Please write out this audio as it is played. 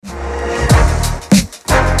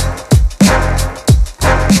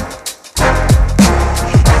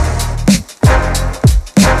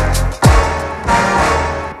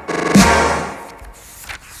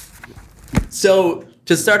So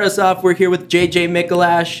to start us off, we're here with JJ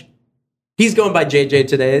Mikulash. He's going by JJ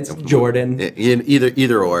today. It's Jordan.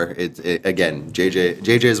 Either or. Again,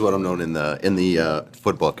 JJ is what I'm known in the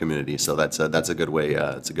football community. So that's a good way.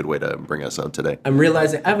 It's a good way to bring us out today. I'm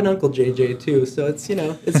realizing I have an uncle JJ too. So it's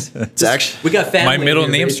actually we got family. My middle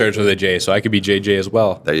name starts with a J, so I could be JJ as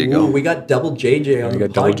well. There you go. We got double JJ on the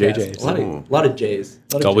double podcast. JJs. A lot of J's.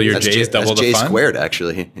 Double your J's, double the J fun. squared,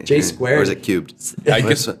 actually. J squared. Or is it cubed?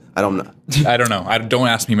 I don't know. Don't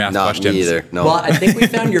ask me math Not questions. me either. No. Well, I think we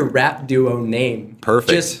found your rap duo name.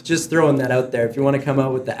 Perfect. Just throwing that out there. If you want to come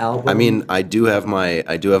out with the album. I mean, I do have my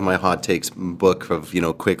hot takes book of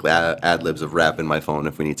quick ad libs of rap in my phone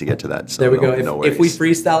if we need to get to that. So there we go. No if we worries.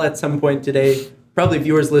 freestyle at some point today, probably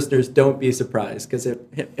viewers, listeners, don't be surprised because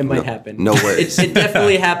it might happen. No worries. It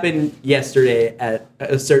definitely happened yesterday at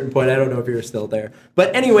a certain point. I don't know if you were still there.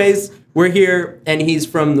 But anyways, we're here, and he's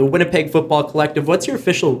from the Winnipeg Football Collective. What's your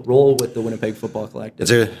official role with the Winnipeg Football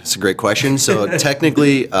Collective? It's a great question. So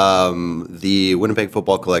technically, the Winnipeg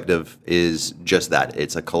Football Collective is just that.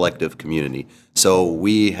 It's a collective community. So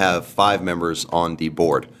we have 5 members on the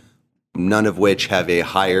board, none of which have a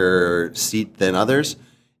higher seat than others.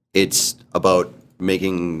 It's about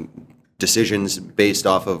making decisions based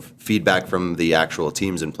off of feedback from the actual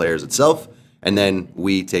teams and players itself. And then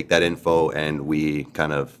we take that info and we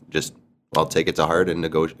kind of just, take it to heart and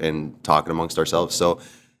negotiate and talk it amongst ourselves. So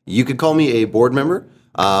you could call me a board member,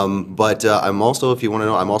 but I'm also, if you want to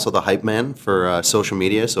know, I'm also the hype man for social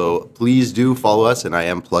media. So please do follow us, and I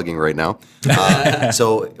am plugging right now.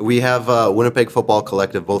 So we have Winnipeg Football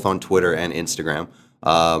Collective both on Twitter and Instagram.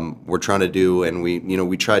 We're trying to do, and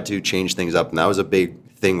we tried to change things up, and that was a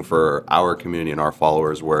big thing for our community and our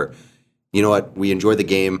followers where, we enjoy the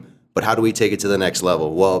game, but how do we take it to the next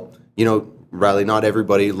level? Well, Riley, not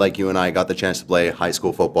everybody like you and I got the chance to play high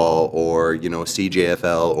school football or,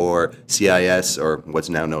 CJFL or CIS or what's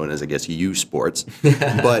now known as, I guess, U Sports.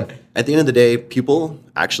 But at the end of the day, people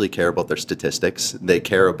actually care about their statistics. They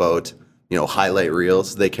care about, highlight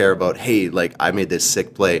reels. They care about, hey, I made this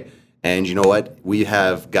sick play. And you know what? We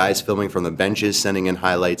have guys filming from the benches, sending in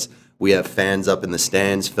highlights. We have fans up in the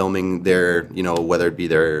stands filming their, whether it be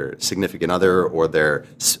their significant other or their,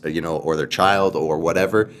 or their child or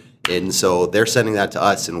whatever. And so they're sending that to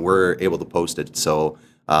us, and we're able to post it. So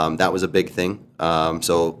that was a big thing.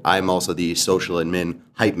 So I'm also the social admin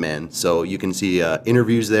hype man. So you can see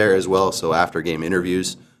interviews there as well. So after game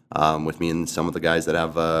interviews with me and some of the guys that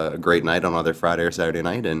have a great night on either Friday or Saturday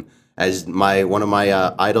night. And as one of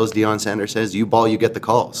my idols, Deion Sanders, says, "You ball, you get the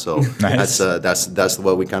call." So nice. that's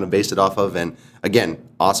what we kind of based it off of. And again,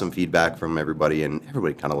 awesome feedback from everybody, and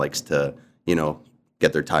everybody kind of likes to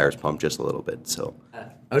get their tires pumped just a little bit. So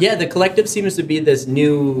yeah, the collective seems to be this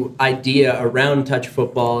new idea around touch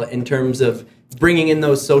football in terms of bringing in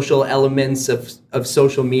those social elements of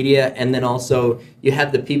social media, and then also you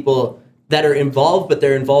have the people that are involved, but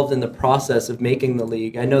they're involved in the process of making the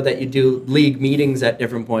league. I know that you do league meetings at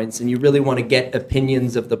different points, and you really want to get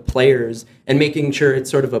opinions of the players and making sure it's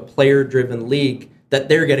sort of a player-driven league that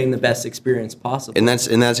they're getting the best experience possible. And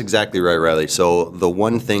that's exactly right, Riley. So the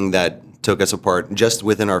one thing that took us apart just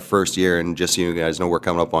within our first year, and just so you guys know, we're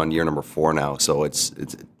coming up on year number 4 now, so it's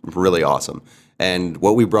really awesome. And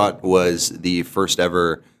what we brought was the first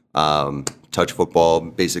ever touch football,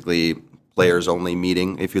 basically players only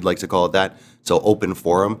meeting, if you'd like to call it that. So open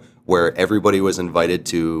forum where everybody was invited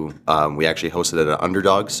to. We actually hosted it at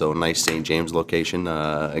Underdog, so nice St. James location.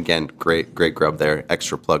 Again, great grub there.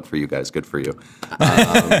 Extra plug for you guys. Good for you.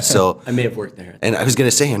 So I may have worked there. And I was going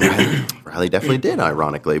to say, and Riley definitely did,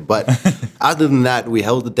 ironically. But other than that, we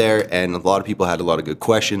held it there, and a lot of people had a lot of good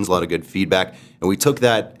questions, a lot of good feedback. And we took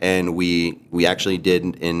that, and we actually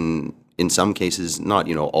did, in some cases, not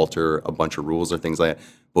alter a bunch of rules or things like that,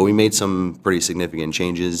 but we made some pretty significant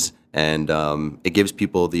changes, and it gives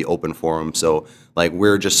people the open forum. So,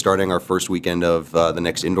 we're just starting our first weekend of the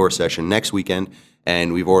next indoor session next weekend,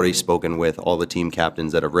 and we've already spoken with all the team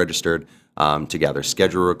captains that have registered to gather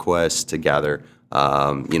schedule requests, to gather,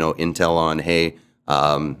 intel on, hey,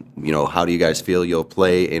 how do you guys feel you'll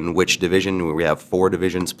play in which division? We have 4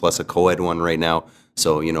 divisions plus a co-ed one right now.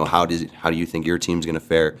 So, how do you think your team's going to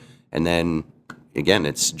fare? And then, again,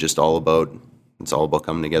 it's all about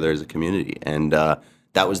coming together as a community. And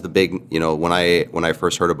that was the big, when I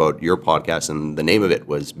first heard about your podcast, and the name of it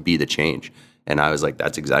was Be the Change. And I was like,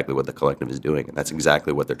 that's exactly what the collective is doing. And that's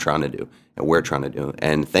exactly what they're trying to do and we're trying to do.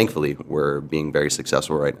 And thankfully, we're being very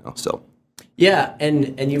successful right now. So, yeah.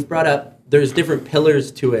 And you've brought up, there's different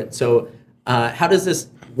pillars to it. So how does this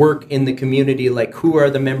work in the community? Who are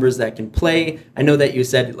the members that can play? I know that you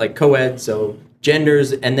said co-ed, so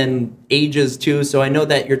genders and then ages too. So I know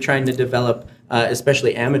that you're trying to develop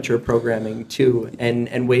especially amateur programming too,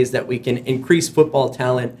 and ways that we can increase football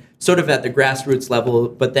talent sort of at the grassroots level,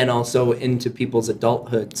 but then also into people's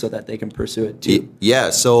adulthood so that they can pursue it too.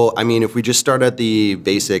 Yeah, so I mean, if we just start at the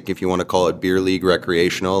basic, if you want to call it beer league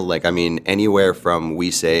recreational, like I mean, anywhere from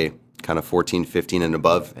we say kind of 14, 15 and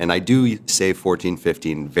above, and I do say 14,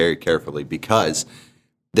 15 very carefully because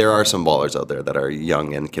there are some ballers out there that are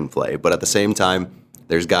young and can play, but at the same time,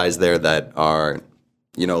 there's guys there that are,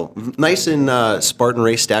 you know, nice in Spartan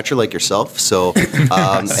race stature like yourself. So,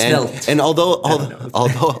 and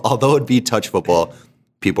although it'd be touch football,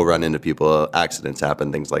 people run into people, accidents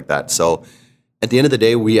happen, things like that. So, at the end of the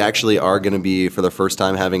day, we actually are going to be, for the first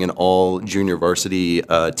time, having an all junior varsity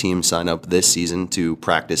team sign up this season to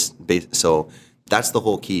practice. So, that's the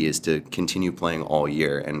whole key, is to continue playing all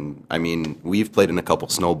year. And I mean, we've played in a couple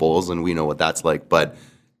snow bowls, and we know what that's like. But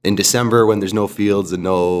in December, when there's no fields and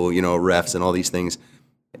no, you know, refs and all these things,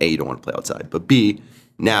 A, you don't want to play outside. But B,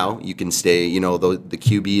 now you can stay, you know, the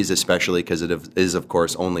QBs especially, because it is, of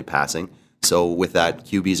course, only passing. So with that,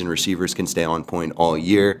 QBs and receivers can stay on point all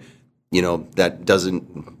year. You know, that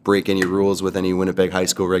doesn't break any rules with any Winnipeg high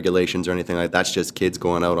school regulations or anything like that. That's just kids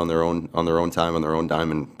going out on their own time, on their own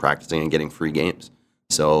dime, and practicing and getting free games.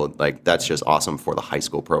 So, like, that's just awesome for the high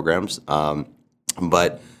school programs.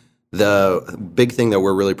 But the big thing that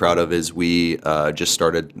we're really proud of is we just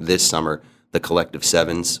started this summer the Collective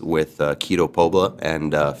Sevens with Keto Pobla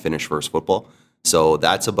and Finish First Football. So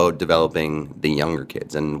that's about developing the younger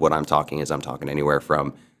kids. And what I'm talking anywhere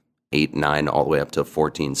from 8, 9, all the way up to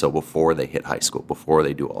 14. So before they hit high school, before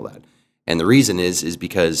they do all that. And the reason is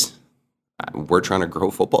because we're trying to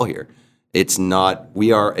grow football here. It's not,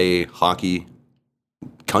 we are a hockey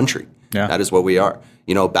country. Yeah. That is what we are.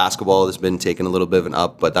 You know, basketball has been taking a little bit of an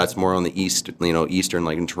up, but that's more on the east, you know, eastern,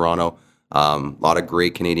 like in Toronto. A lot of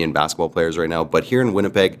great Canadian basketball players right now. But here in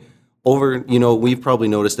Winnipeg, you know, we've probably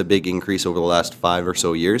noticed a big increase over the last 5 or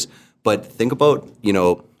so years. But think about, you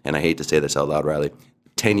know, and I hate to say this out loud, Riley,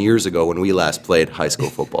 10 years ago when we last played high school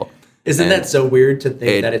football. Isn't that so weird to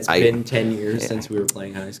think that it's been 10 years since we were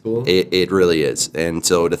playing high school? It really is. And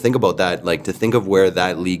so to think about that, like to think of where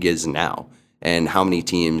that league is now and how many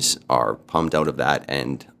teams are pumped out of that,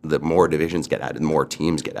 and the more divisions get added, the more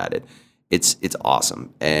teams get added. It's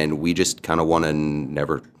awesome, and we just kind of want to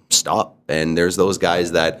never stop. And there's those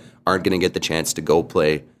guys that aren't going to get the chance to go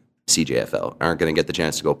play CJFL, aren't going to get the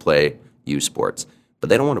chance to go play U Sports, but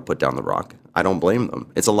they don't want to put down the rock. I don't blame them.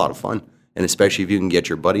 It's a lot of fun, and especially if you can get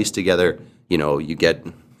your buddies together, you know,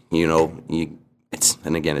 it's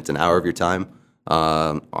an hour of your time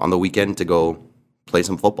on the weekend to go play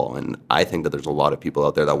some football, and I think that there's a lot of people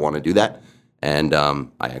out there that want to do that, and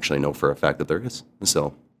I actually know for a fact that there is.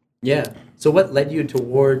 So. Yeah. So what led you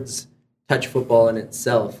towards touch football in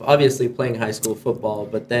itself? Obviously playing high school football,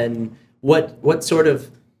 but then what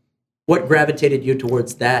gravitated you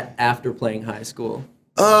towards that after playing high school?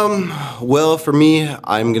 Well, for me,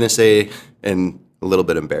 I'm going to say, and a little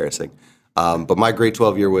bit embarrassing, but my grade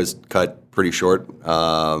 12 year was cut pretty short,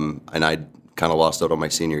 and I kind of lost out on my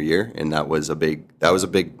senior year, and that was a big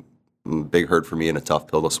hurt for me and a tough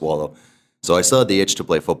pill to swallow. So I still had the itch to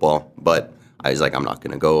play football, but I was like, I'm not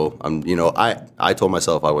going to go. I told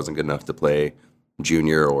myself I wasn't good enough to play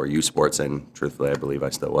junior or U Sports, and truthfully, I believe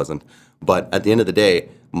I still wasn't. But at the end of the day,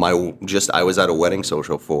 I was at a wedding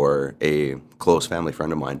social for a close family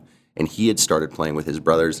friend of mine, and he had started playing with his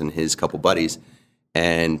brothers and his couple buddies,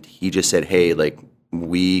 and he just said, hey, like,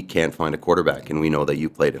 we can't find a quarterback, and we know that you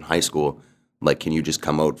played in high school. Like, can you just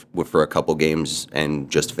come out for a couple games and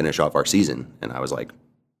just finish off our season? And I was like,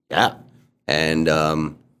 yeah. And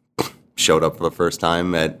showed up for the first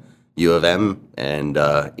time at U of M, and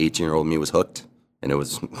 18-year-old me was hooked, and it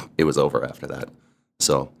was over after that.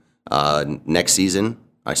 So next season,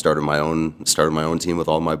 I started my own team with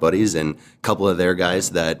all my buddies and a couple of their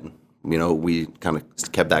guys that, you know, we kind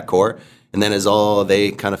of kept that core. And then as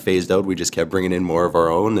they kind of phased out, we just kept bringing in more of our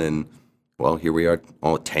own, and well, here we are,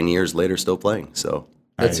 10 years later, still playing. So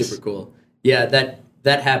that's nice. Super cool. Yeah,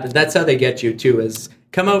 that happens. That's how they get you too. Is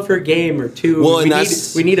come out for a game or two. Well,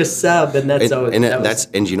 we need a sub, and that's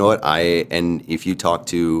and you know what? And if you talk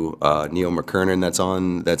to Neil McKernan,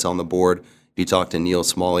 that's on the board. If you talk to Neil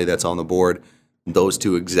Smalley, that's on the board. Those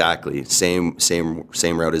two exactly same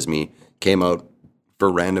route as me. Came out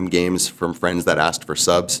for random games from friends that asked for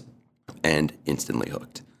subs, and instantly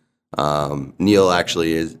hooked. Neil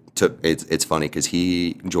actually it's funny because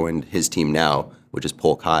he joined his team now, which is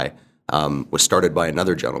Polk High. Was started by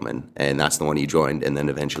another gentleman, and that's the one he joined, and then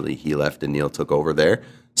eventually he left and Neil took over there.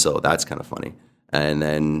 So that's kind of funny. And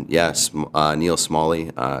then, Neil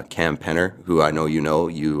Smalley, Cam Penner, who I know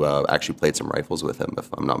you actually played some rifles with him, if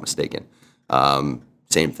I'm not mistaken.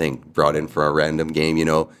 Same thing, brought in for a random game.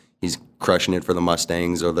 He's crushing it for the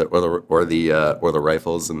Mustangs or the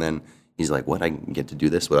rifles, and then he's like, "What? I can get to do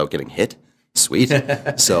this without getting hit? Sweet."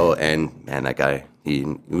 So, and man, that guy, he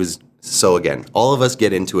was. So again, all of us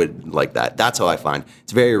get into it like that. That's how I find.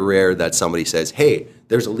 It's very rare that somebody says, "Hey,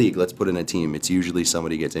 there's a league, let's put in a team." It's usually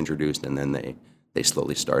somebody gets introduced and then they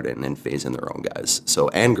slowly start in and phase in their own guys. So,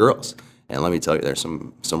 and girls. And let me tell you, there's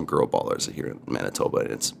some girl ballers here in Manitoba,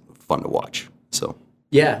 and it's fun to watch. So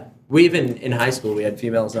yeah, we even in high school we had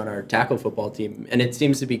females on our tackle football team, and it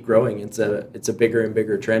seems to be growing. It's a bigger and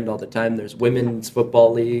bigger trend all the time. There's women's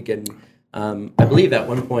football league, and I believe at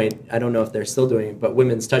one point, I don't know if they're still doing it, but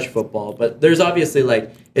women's touch football. But there's obviously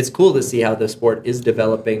it's cool to see how the sport is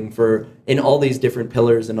developing in all these different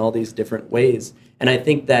pillars and all these different ways. And I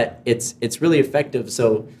think that it's really effective.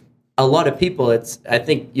 So a lot of people, I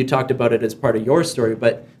think you talked about it as part of your story,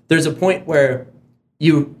 but there's a point where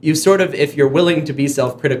you sort of, if you're willing to be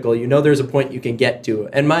self-critical, there's a point you can get to.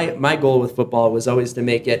 And my goal with football was always to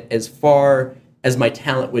make it as far as my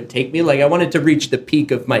talent would take me. Like I wanted to reach the peak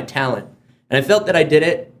of my talent. And I felt that I did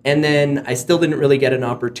it, and then I still didn't really get an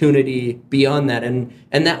opportunity beyond that. And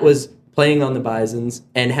that was playing on the Bisons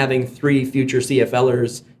and having 3 future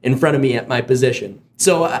CFLers in front of me at my position.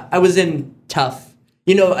 So I was in tough.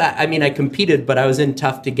 I competed, but I was in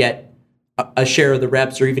tough to get a share of the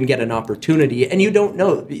reps or even get an opportunity. And you don't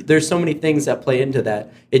know. There's so many things that play into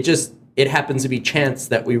that. It happens to be chance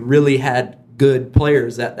that we really had good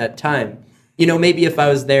players at that time. Maybe if I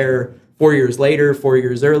was there 4 years later, 4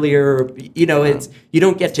 years earlier, you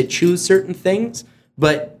don't get to choose certain things.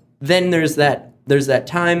 But then there's that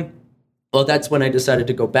time. Well, that's when I decided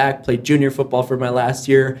to go back, played junior football for my last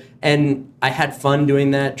year, and I had fun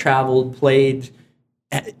doing that, traveled, played,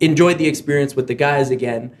 enjoyed the experience with the guys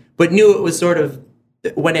again, but knew it was sort of,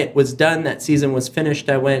 when it was done, that season was finished,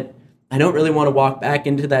 I don't really want to walk back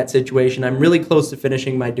into that situation. I'm really close to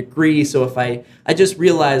finishing my degree, so if I just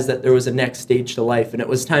realized that there was a next stage to life, and it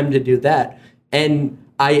was time to do that. And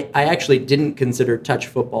I actually didn't consider touch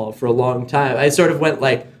football for a long time. I sort of went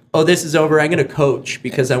like, oh, this is over. I'm going to coach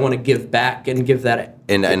because I want to give back and give that.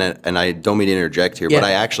 And I don't mean to interject here, but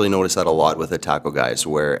I actually notice that a lot with the tackle guys,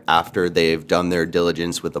 where after they've done their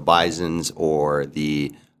diligence with the Bisons or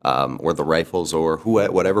the Rifles or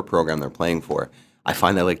whatever program they're playing for, I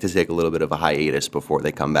find they like to take a little bit of a hiatus before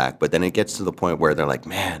they come back. But then it gets to the point where they're like,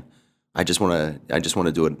 man, I just want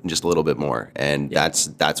to do it just a little bit more. And that's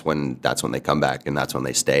when they come back, and that's when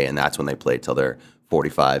they stay, and that's when they play till they're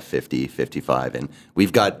 45, 50, 55. And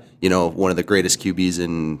we've got, one of the greatest QBs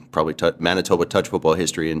in probably Manitoba touch football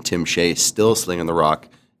history, and Tim Shea, still slinging the rock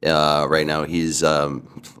right now. He's early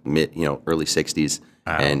 60s,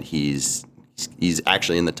 wow. And he's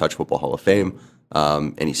actually in the Touch Football Hall of Fame,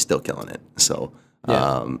 and he's still killing it. So,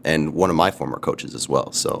 and one of my former coaches as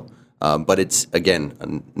well. So, but it's,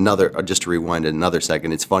 again, just to rewind another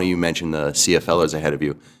second, it's funny you mentioned the CFLers ahead of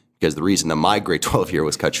you, because the reason that my grade 12 year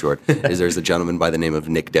was cut short is there's a gentleman by the name of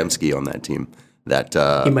Nick Dembski on that team. That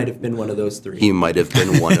he might have been one of those 3. He might have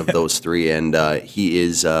been one of those 3, and he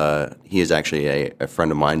is actually a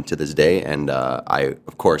friend of mine to this day, and I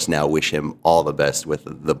of course now wish him all the best with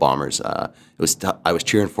the Bombers. I was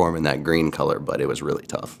cheering for him in that green color, but it was really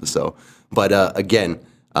tough. So, but again.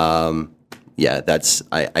 That's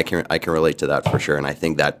I can relate to that for sure, and I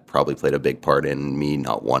think that probably played a big part in me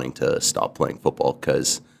not wanting to stop playing football,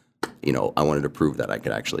 because I wanted to prove that I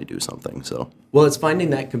could actually do something. So, well, it's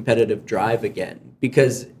finding that competitive drive again,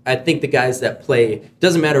 because I think the guys that play,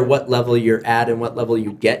 doesn't matter what level you're at and what level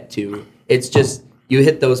you get to, it's just you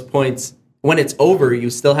hit those points. When it's over,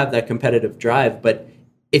 you still have that competitive drive, but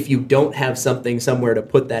if you don't have something somewhere to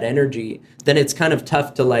put that energy, then it's kind of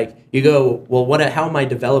tough to you go, well, how am I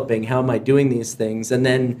developing? How am I doing these things? And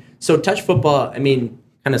then, so touch football, kind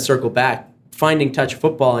of circle back, finding touch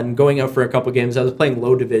football and going out for a couple games. I was playing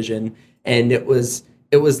low division, and it was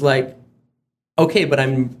like, okay, but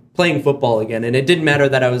I'm playing football again. And it didn't matter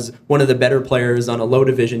that I was one of the better players on a low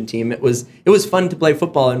division team. It was fun to play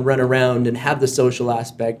football and run around and have the social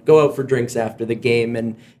aspect, go out for drinks after the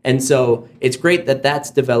game. And so it's great that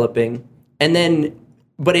that's developing. And then,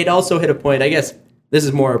 but it also hit a point, I guess this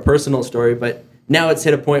is more a personal story, but now it's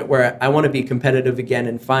hit a point where I want to be competitive again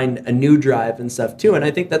and find a new drive and stuff too. And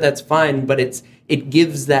I think that that's fine, but it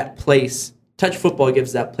gives that place, touch football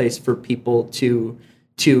gives that place for people to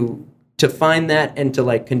to find that and to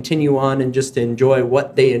like continue on and just to enjoy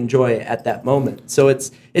what they enjoy at that moment. So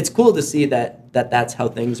it's cool to see that's how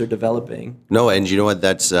things are developing. No, and you know what?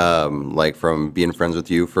 That's like from being friends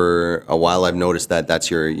with you for a while. I've noticed that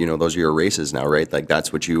that's your, those are your races now, right? Like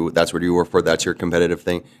that's what you work for. That's your competitive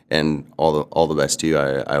thing, and all the best to you.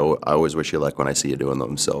 I always wish you luck when I see you doing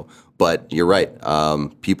them. So, but you're right.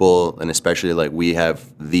 People, and especially like we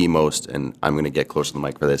have the most, and I'm going to get close to the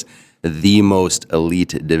mic for this, the most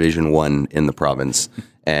elite Division I in the province,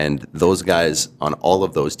 and those guys on all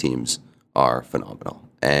of those teams are phenomenal.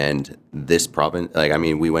 And this province,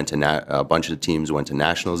 we went to a bunch of teams went to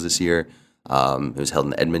nationals this year. It was held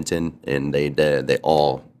in Edmonton, and they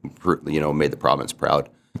all made the province proud.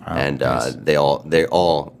 Wow, and nice. They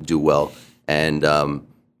all do well. And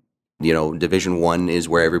Division I is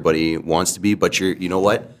where everybody wants to be. But you know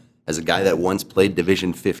what? As a guy that once played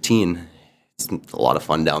Division 15, it's a lot of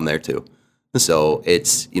fun down there too. So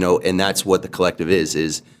it's and that's what the collective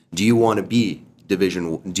is. Do you want to be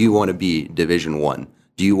Division I? Do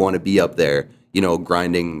you want to be up there,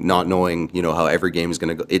 grinding, not knowing, how every game is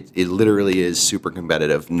going to go? It literally is super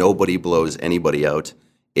competitive. Nobody blows anybody out.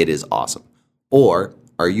 It is awesome. Or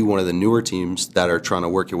are you one of the newer teams that are trying to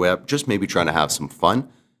work your way up, just maybe trying to have some fun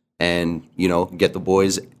and, get the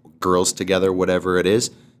boys, girls together, whatever it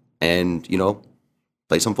is, and,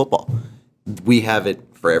 play some football? We have it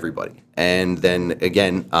for everybody. And then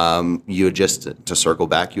again, you had to circle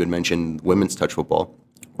back, you had mentioned women's touch football.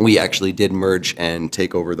 We actually did merge and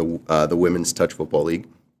take over the women's touch football league.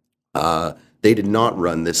 They did not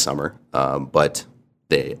run this summer, but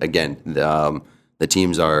the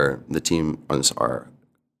teams are.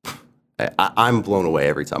 I'm blown away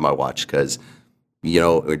every time I watch because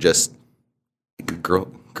we're just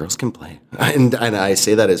girls can play, and I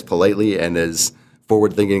say that as politely and as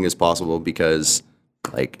forward thinking as possible because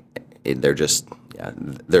they're just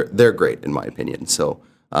they're great in my opinion. So.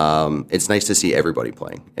 It's nice to see everybody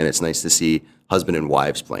playing, and it's nice to see husband and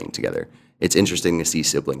wives playing together. It's interesting to see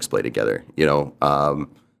siblings play together. And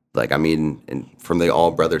from the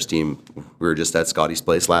All Brothers team, we were just at Scotty's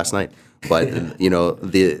place last night. But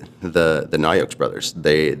the Nyokes brothers,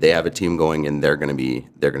 they have a team going, and they're gonna be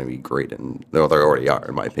great, and they already are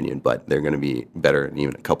in my opinion. But they're gonna be better in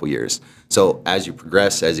even a couple years. So as you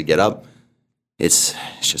progress, as you get up, it's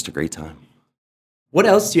just a great time. What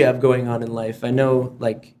else do you have going on in life? I know,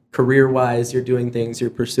 career-wise, you're doing things, you're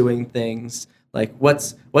pursuing things.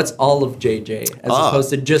 What's all of JJ as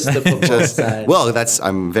opposed to just the football side? Well,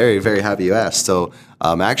 I'm very, very happy you asked. So,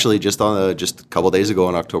 actually, just a couple of days ago,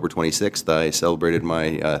 on October 26th, I celebrated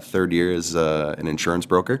my third year as an insurance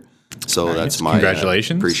broker. So nice. That's my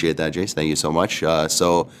congratulations. Appreciate that, Jace. Thank you so much.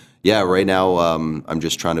 Right now I'm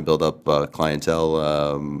just trying to build up clientele.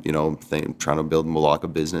 Trying to build Malacca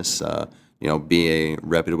business. Be a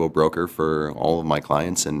reputable broker for all of my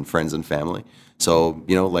clients and friends and family. So,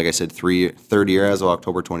 like I said, third year as of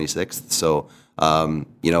October 26th. So,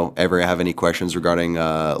 ever have any questions regarding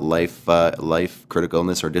life, critical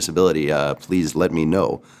illness, or disability, please let me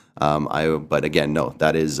know. But again, no,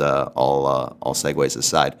 that is all segues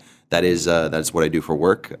aside. That's what I do for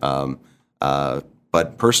work.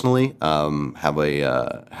 But personally, have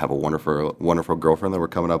a wonderful girlfriend that we're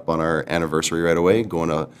coming up on our anniversary right away. Going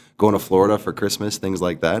to Florida for Christmas, things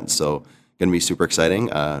like that. So gonna be super exciting.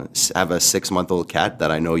 Have a 6-month-old cat that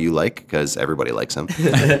I know you like because everybody likes him.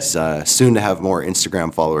 It's soon to have more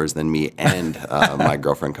Instagram followers than me and my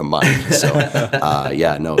girlfriend combined. So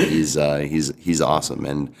he's awesome,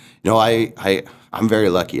 and I'm very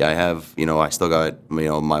lucky. I have I still got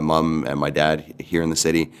my mom and my dad here in the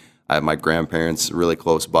city. I have my grandparents really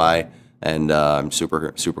close by, and I'm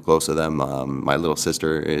super, super close to them. My little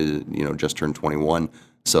sister is, just turned 21,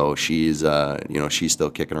 so she's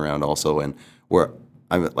still kicking around also. And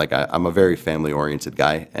I'm a very family-oriented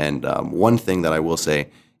guy. And one thing that I will say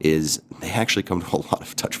is they actually come to a lot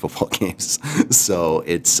of touch football games. So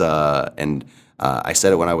it's I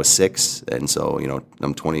said it when I was 6, and so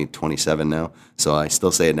I'm 27 now, so I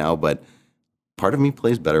still say it now, but. Part of me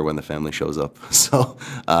plays better when the family shows up. So,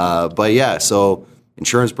 so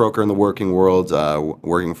insurance broker in the working world,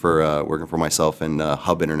 working for myself and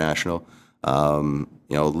Hub International.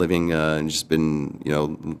 Living and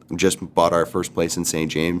just bought our first place in St.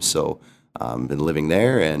 James. So, been living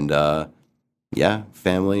there and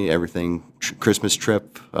family, everything. Christmas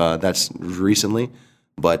trip. That's recently,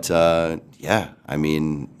 but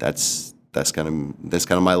that's kind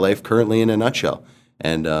of my life currently in a nutshell.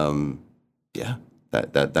 And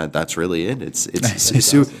that's really it. It's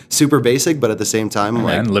awesome. Super basic, but at the same time,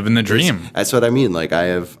 living the dream. That's what I mean. I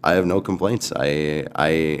have no complaints. I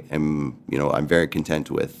am I'm very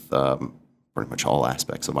content with pretty much all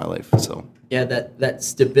aspects of my life. So Yeah, that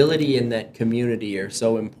stability and that community are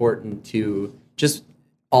so important to just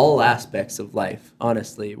all aspects of life,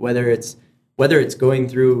 honestly. Whether it's going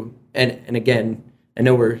through, and again, I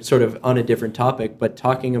know we're sort of on a different topic, but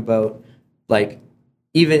talking about, like,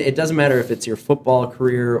 even it doesn't matter if it's your football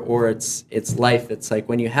career or it's life. It's like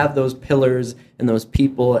when you have those pillars and those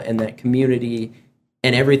people and that community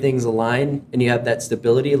and everything's aligned and you have that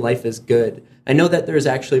stability, life is good. I know that there's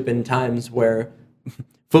actually been times where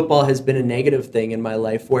football has been a negative thing in my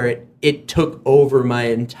life, where it took over my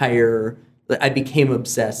entire, I became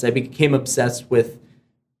obsessed. I became obsessed with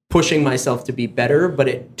pushing myself to be better, but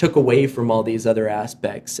it took away from all these other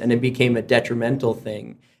aspects and it became a detrimental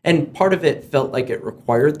thing. And part of it felt like it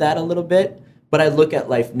required that a little bit, but I look at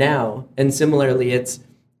life now, and similarly, it's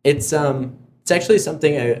actually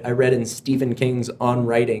something I read in Stephen King's On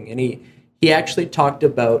Writing, and he actually talked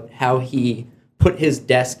about how he put his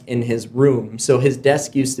desk in his room. So his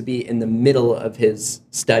desk used to be in the middle of his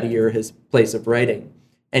study or his place of writing,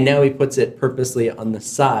 and now he puts it purposely on the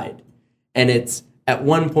side. And it's, at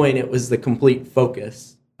one point, it was the complete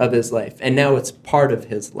focus of his life, and now it's part of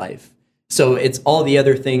his life. So it's all the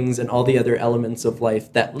other things and all the other elements of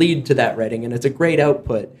life that lead to that writing, and it's a great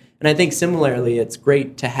output. And I think similarly, it's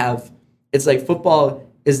great to have, it's like football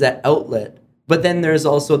is that outlet, but then there's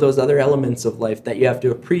also those other elements of life that you have to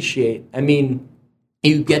appreciate. I mean,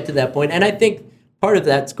 you get to that point, and I think part of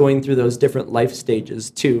that's going through those different life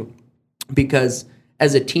stages too, because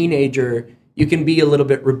as a teenager, you can be a little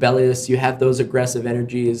bit rebellious, you have those aggressive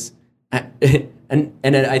energies. And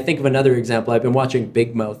I think of another example. I've been watching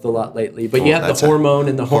Big Mouth a lot lately, but you have the hormone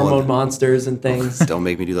and the hormone monsters and things. Don't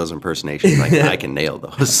make me do those impersonations. Like, I can nail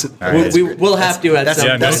those. We'll have to at some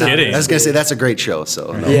point. no kidding. I was going to say, that's a great show.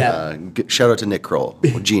 So shout out to Nick Kroll.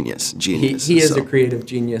 Genius. He is a creative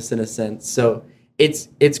genius in a sense. So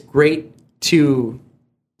it's great to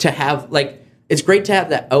have, like, it's great to have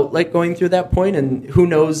that outlet going through that point, and who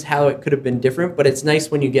knows how it could have been different, but it's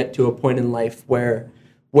nice when you get to a point in life where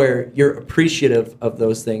you're appreciative of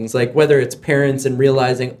those things, like whether it's parents and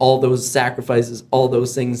realizing all those sacrifices, all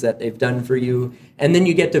those things that they've done for you, and then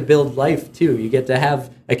you get to build life too. You get to have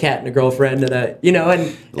a cat and a girlfriend and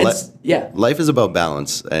Life is about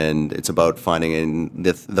balance, and it's about finding. And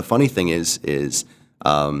the funny thing is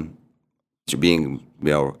being,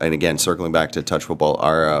 and again, circling back to touch football,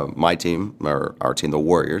 our team, the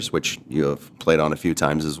Warriors, which you have played on a few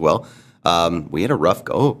times as well. We had a rough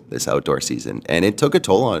go this outdoor season, and it took a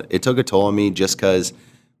toll on me just because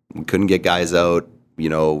we couldn't get guys out.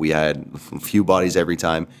 We had a few bodies every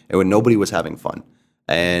time, and when nobody was having fun.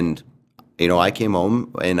 And I came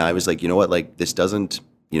home and I was like, you know what, like this doesn't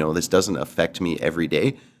affect me every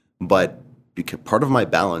day, but because part of my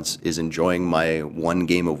balance is enjoying my one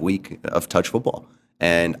game a week of touch football.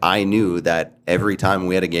 And I knew that every time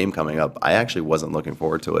we had a game coming up, I actually wasn't looking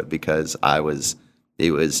forward to it because it was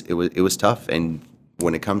tough. And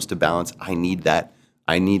when it comes to balance, I need that.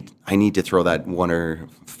 I need to throw that 1 or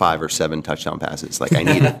 5 or 7 touchdown passes. Like I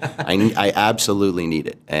need it. I absolutely need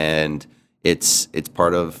it. And it's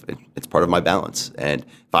part of my balance. And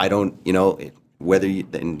if I don't,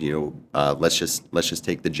 let's just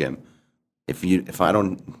take the gym. If I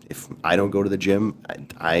don't go to the gym,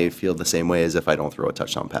 I feel the same way as if I don't throw a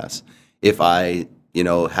touchdown pass. If I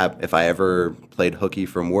ever played hooky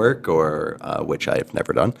from work, or which I have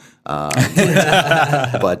never done,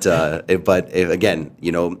 but again,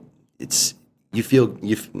 it's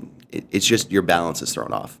just your balance is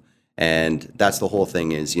thrown off, and that's the whole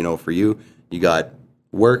thing. Is for you got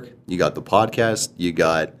work, you got the podcast, you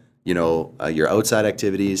got your outside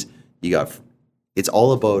activities, it's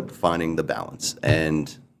all about finding the balance,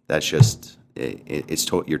 and that's just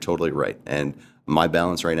you're totally right. And my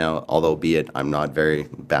balance right now, although be it I'm not very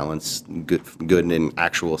balanced, good in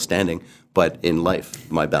actual standing, but in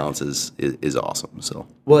life, my balance is awesome. So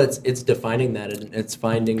it's defining that, and it's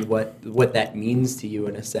finding what that means to you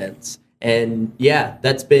in a sense. And yeah,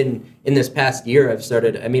 that's been in this past year.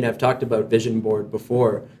 I've talked about vision board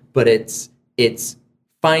before, but it's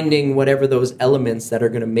finding whatever those elements that are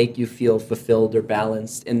going to make you feel fulfilled or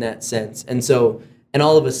balanced in that sense. And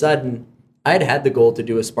all of a sudden, I'd had the goal to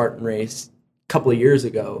do a Spartan race couple of years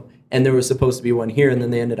ago, and there was supposed to be one here, and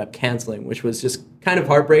then they ended up canceling, which was just kind of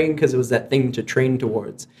heartbreaking because it was that thing to train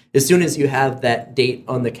towards. As soon as you have that date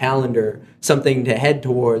on the calendar, something to head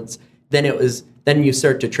towards, then you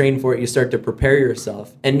start to train for it, you start to prepare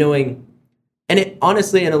yourself, and knowing, and it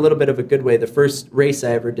honestly, in a little bit of a good way, the first race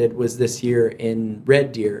I ever did was this year in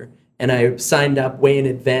Red Deer, and I signed up way in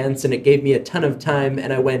advance, and it gave me a ton of time,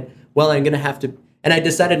 and I went, well, I'm going to have to, And I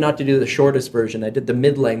decided not to do the shortest version. I did the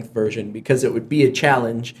mid-length version because it would be a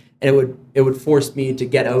challenge, and it would force me to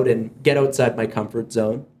get out and get outside my comfort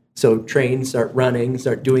zone. So train, start running,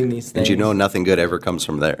 start doing these things. And nothing good ever comes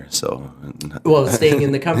from there. So, well, staying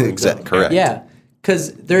in the comfort zone. Correct. Yeah,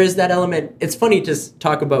 because there is that element. It's funny to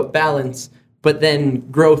talk about balance, but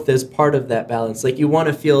then growth is part of that balance. Like you want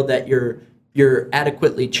to feel that you're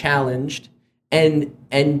adequately challenged, and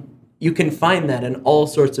you can find that in all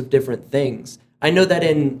sorts of different things. I know that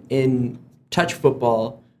in touch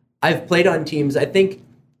football, I've played on teams. I think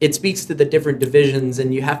it speaks to the different divisions,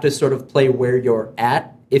 and you have to sort of play where you're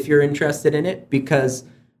at if you're interested in it, because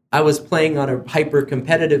I was playing on a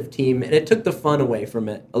hyper-competitive team, and it took the fun away from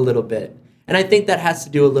it a little bit. And I think that has to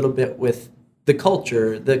do a little bit with the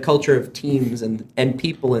culture of teams and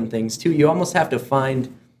people and things, too. You almost have to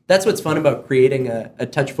find... That's what's fun about creating a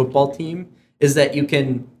touch football team, is that you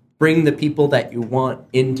can bring the people that you want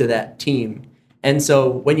into that team. And so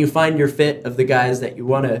when you find your fit of the guys that you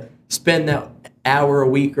want to spend that hour a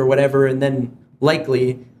week or whatever, and then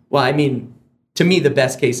likely, well, I mean, to me, the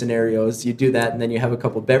best case scenario is you do that and then you have a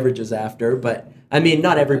couple beverages after. But I mean,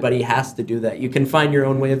 not everybody has to do that. You can find your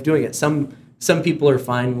own way of doing it. Some people are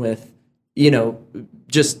fine with,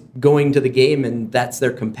 just going to the game and that's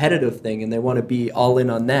their competitive thing and they want to be all in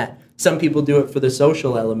on that. Some people do it for the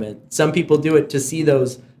social element. Some people do it to see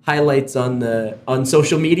those highlights on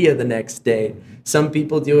social media the next day. Some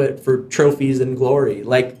people do it for trophies and glory.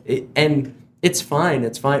 And it's fine.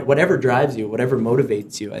 It's fine. Whatever drives you, whatever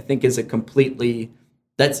motivates you, I think is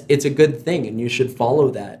it's a good thing, and you should follow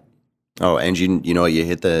that. Oh, and you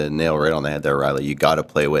hit the nail right on the head there, Riley. You got to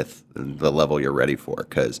play with the level you're ready for,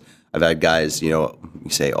 because I've had guys, you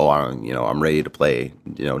say, oh, I'm ready to play,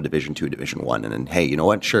 Division 2, Division 1, and then, hey, you know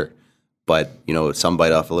what? Sure. But, some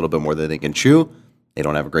bite off a little bit more than they can chew. They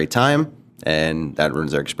don't have a great time, and that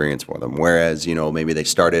ruins their experience for them. Whereas, maybe they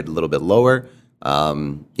started a little bit lower,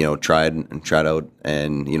 tried out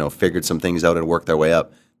and, figured some things out and worked their way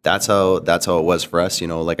up. That's how it was for us.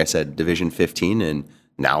 Like I said, Division 15, and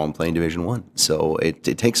now I'm playing Division 1. So it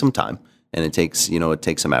takes some time, and it takes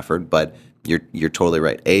some effort, but you're totally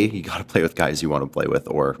right. A, you got to play with guys you want to play with,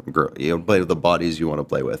 or play with the bodies you want to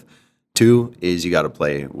play with. 2 is you got to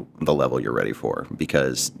play the level you're ready for,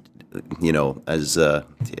 because as a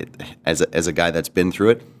guy that's been through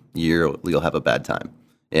it, you'll have a bad time.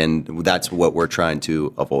 And that's what we're trying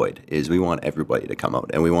to avoid, is we want everybody to come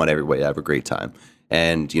out and we want everybody to have a great time.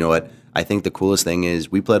 And you know what? I think the coolest thing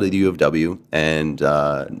is we played at the U of W, and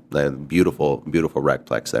the beautiful, beautiful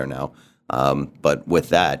Recplex there now. But with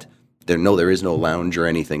that, there is no lounge or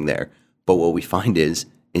anything there. But what we find is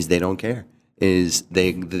they don't care.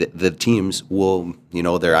 The teams will,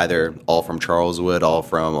 they're either all from Charleswood, all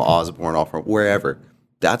from Osborne, all from wherever.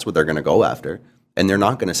 That's what they're going to go after, and they're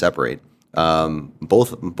not going to separate.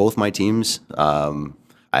 Both my teams,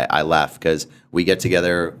 I laugh because we get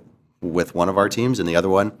together with one of our teams, and the other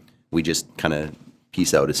one, we just kind of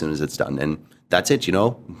peace out as soon as it's done. And that's it,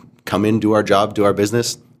 come in, do our job, do our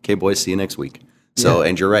business. Okay, boys, see you next week. So,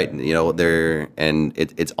 And you're right,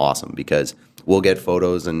 it's awesome because we'll get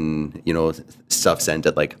photos and, stuff sent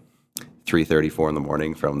at like 3:30, 4 in the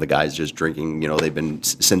morning from the guys just drinking, they've been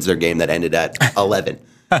since their game that ended at 11.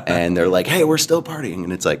 And they're like, hey, we're still partying.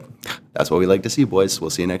 And it's like, that's what we like to see, boys. We'll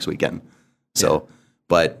see you next weekend. So,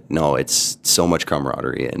 but no, it's so much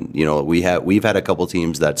camaraderie. And, we've had a couple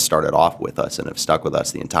teams that started off with us and have stuck with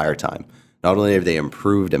us the entire time. Not only have they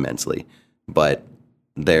improved immensely, but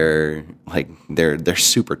they're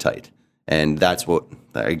super tight. And that's what,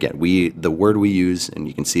 again, the word we use, and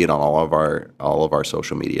you can see it on all of our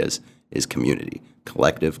social medias, is community,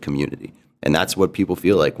 collective community. And that's what people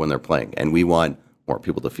feel like when they're playing. And we want more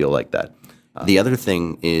people to feel like that. The other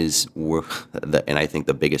thing is, and I think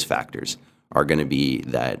the biggest factors are going to be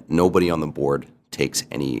that nobody on the board makes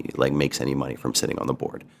any money from sitting on the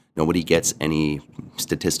board. Nobody gets any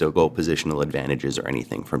statistical positional advantages or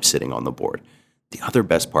anything from sitting on the board. The other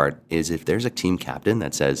best part is if there's a team captain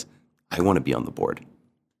that says, I want to be on the board,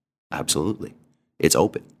 absolutely. It's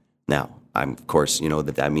open. Now, of course,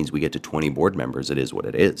 that means we get to 20 board members. It is what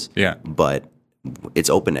it is. Yeah. But it's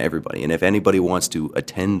open to everybody. And if anybody wants to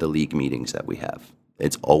attend the league meetings that we have,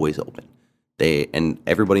 it's always open. And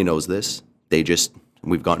everybody knows this.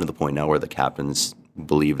 We've gotten to the point now where the captains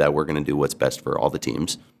believe that we're going to do what's best for all the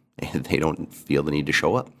teams, and they don't feel the need to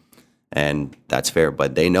show up. And that's fair,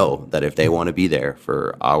 but they know that if they want to be there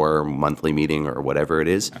for our monthly meeting or whatever it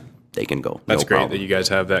is, they can go. That's great that you guys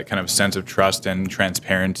have that kind of sense of trust and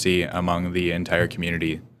transparency among the entire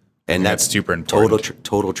community. And that's super important.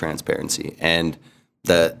 Total transparency. And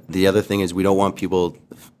the other thing is we don't want people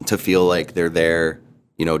to feel like they're there,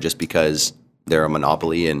 just because they're a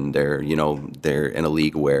monopoly, and they're in a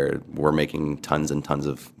league where we're making tons and tons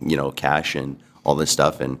of cash and all this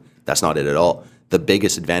stuff, and that's not it at all. The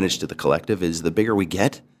biggest advantage to the collective is the bigger we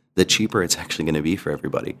get, the cheaper it's actually going to be for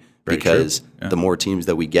everybody. Very because true. Yeah. the more teams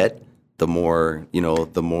that we get, the more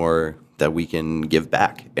that we can give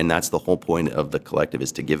back, and that's the whole point of the collective,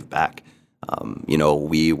 is to give back.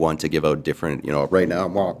 We want to give out different, right now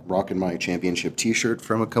I'm rocking my championship t-shirt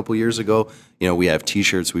from a couple years ago. We have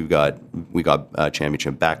t-shirts, we got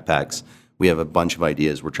championship backpacks. We have a bunch of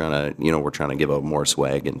ideas. We're trying to give out more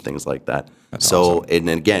swag and things like that. That's awesome. And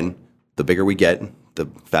again, the bigger we get, the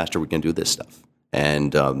faster we can do this stuff.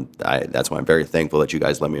 And that's why I'm very thankful that you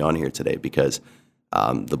guys let me on here today, because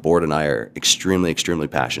the board and I are extremely, extremely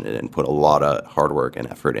passionate and put a lot of hard work and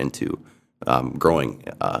effort into growing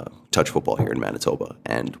touch football here in Manitoba,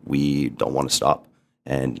 and we don't want to stop.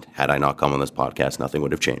 And had I not come on this podcast, nothing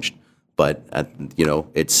would have changed. But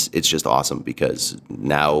it's just awesome, because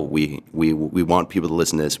now we want people to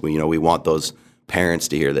listen to this. We want those parents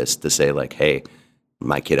to hear this, to say like, hey,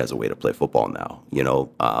 my kid has a way to play football now.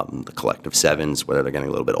 The collective sevens, whether they're getting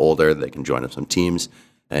a little bit older, they can join up some teams.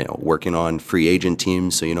 Working on free agent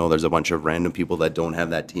teams. So there's a bunch of random people that don't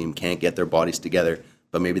have that team, can't get their bodies together,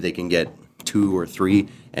 but maybe they can get 2 or 3,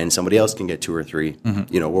 and somebody else can get 2 or 3.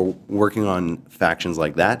 Mm-hmm. We're working on factions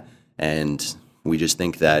like that, and we just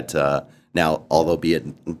think that now, although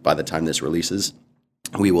by the time this releases,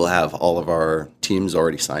 we will have all of our teams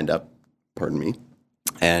already signed up,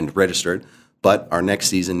 and registered. But our next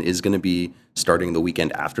season is going to be starting the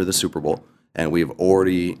weekend after the Super Bowl, and we've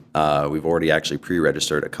already actually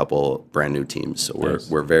pre-registered a couple brand new teams. So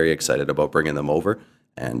we're very excited about bringing them over,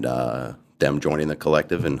 and them joining the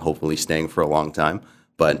collective and hopefully staying for a long time.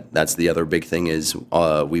 But that's the other big thing, is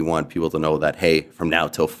we want people to know that, hey, from now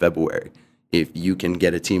till February, if you can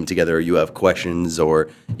get a team together, or you have questions, or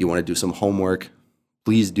you want to do some homework,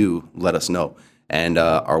 please do let us know. And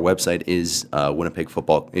our website is Winnipeg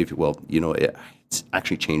Football. It's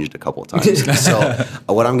actually changed a couple of times. So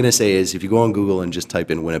what I'm going to say is, if you go on Google and just type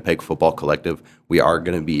in Winnipeg Football Collective, we are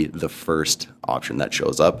going to be the first option that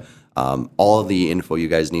shows up. All the info you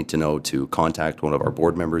guys need to know to contact one of our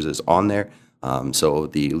board members is on there. So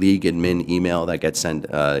the league admin email that gets sent,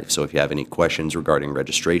 so if you have any questions regarding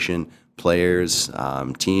registration, players,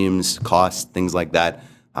 teams, costs, things like that,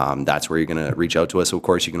 that's where you're going to reach out to us. Of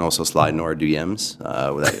course, you can also slide into our DMs.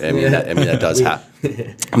 That does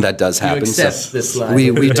happen. That does happen. You accept the slide.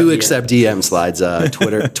 We do accept DM slides,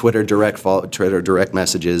 Twitter direct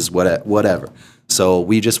messages, whatever. So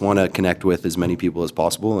we just want to connect with as many people as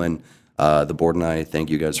possible, and the board and I thank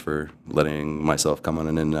you guys for letting myself come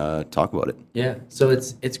on and talk about it. Yeah, so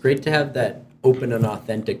it's great to have that open and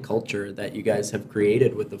authentic culture that you guys have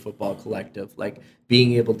created with the football collective, like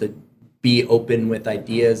being able to be open with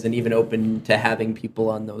ideas, and even open to having people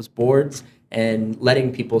on those boards and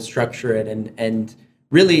letting people structure it, and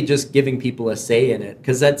really just giving people a say in it.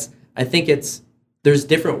 Because there's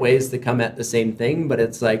different ways to come at the same thing, but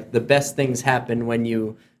it's like the best things happen when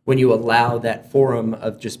you allow that forum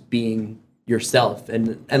of just being yourself,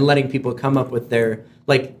 and letting people come up with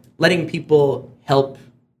letting people help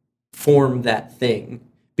form that thing.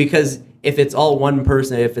 Because if it's all one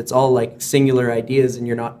person, if it's all like singular ideas, and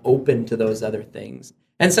you're not open to those other things,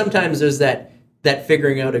 and sometimes there's that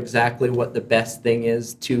figuring out exactly what the best thing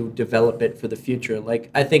is to develop it for the future.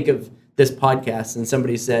 Like, I think of this podcast, and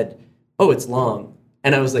somebody said, "Oh, it's long."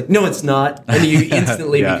 And I was like, "No, it's not." And you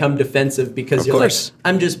instantly Yeah. become defensive, because Of you're course. like,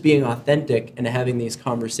 I'm just being authentic and having these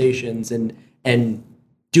conversations and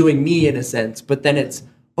doing me in a sense. But then it's,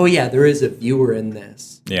 oh yeah, there is a viewer in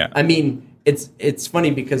this. Yeah. I mean, it's funny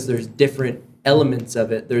because there's different elements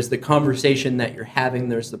of it. There's the conversation that you're having.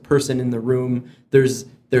 There's the person in the room. There's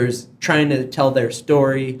trying to tell their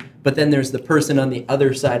story. But then there's the person on the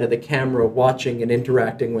other side of the camera watching and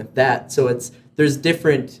interacting with that. So there's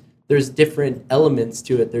different elements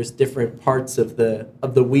to it. There's different parts of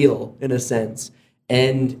the wheel, in a sense.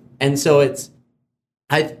 And so it's,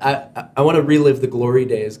 I want to relive the glory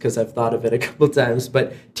days, because I've thought of it a couple times.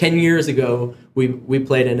 But 10 years ago, we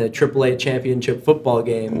played in a AAA championship football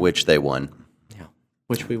game, Which they won. yeah,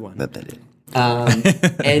 which we won. That they did.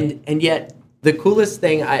 And yet the coolest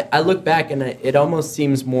thing, I look back, and it almost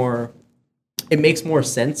seems it makes more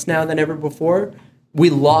sense now than ever before. We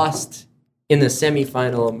lost in the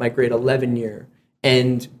semifinal of my grade 11 year,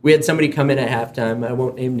 and we had somebody come in at halftime, I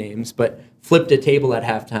won't name names, but flipped a table at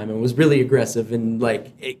halftime and was really aggressive and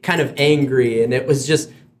kind of angry. And it was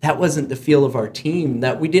just, that wasn't the feel of our team.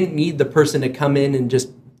 That we didn't need the person to come in and just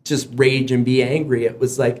rage and be angry. It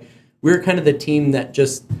was like, we were kind of the team that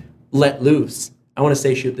just let loose. I want to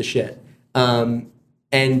say shoot the shit. And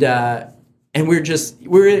and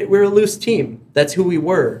we're a loose team. That's who we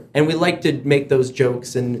were, and we like to make those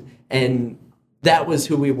jokes, and that was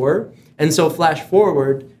who we were. And so flash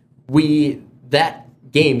forward, that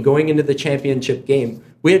game going into the championship game,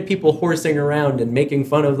 we had people horsing around and making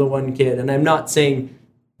fun of the one kid. And I'm not saying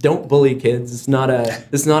don't bully kids. It's not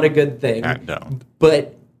a good thing. Don't.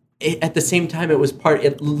 But at the same time,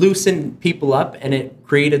 it loosened people up, and it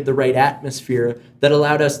created the right atmosphere that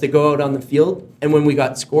allowed us to go out on the field. And when we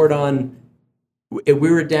got scored on, we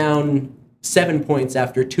were down 7 points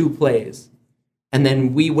after 2 plays. And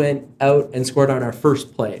then we went out and scored on our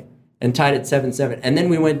first play and tied it 7-7. And then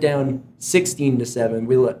we went down 16-7.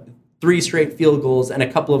 We let 3 straight field goals and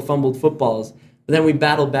a couple of fumbled footballs. But then we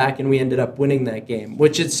battled back and we ended up winning that game,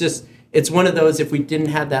 which it's one of those, if we didn't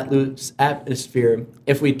have that loose atmosphere,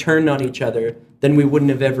 if we turned on each other, then we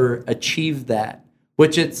wouldn't have ever achieved that.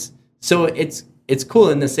 It's cool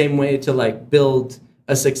in the same way to like build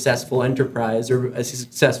a successful enterprise or a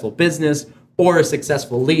successful business or a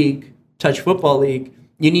successful league, touch football league.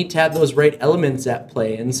 You need to have those right elements at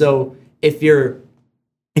play. And so if you're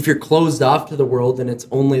closed off to the world and it's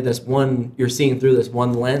only this one, you're seeing through this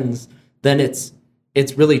one lens, then it's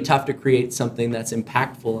really tough to create something that's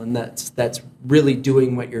impactful and that's really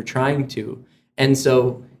doing what you're trying to. And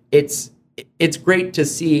so it's great to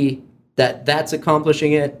see that that's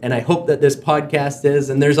accomplishing it. And I hope that this podcast is,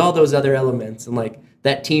 and there's all those other elements and like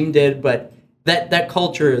that team did, but that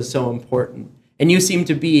culture is so important. And you seem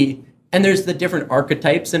to be, and there's the different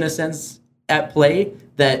archetypes in a sense at play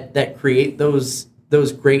that create those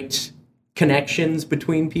great connections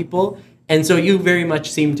between people. And so you very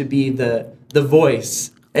much seem to be the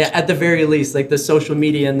voice, at the very least, like the social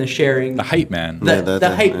media and the sharing. The hype man.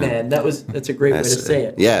 The hype man. That's a great way to say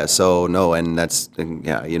it. Yeah, so no, and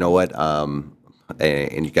you know what?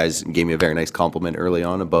 And you guys gave me a very nice compliment early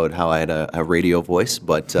on about how I had a radio voice,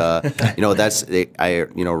 but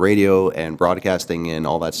radio and broadcasting and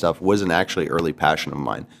all that stuff was an actually early passion of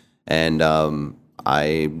mine. And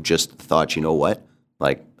I just thought, you know what?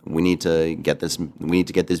 Like, we need to get this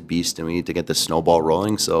beast and we need to get this snowball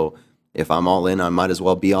rolling. So if I'm all in, I might as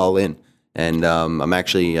well be all in. And I'm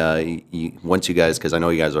actually, once you guys, because I know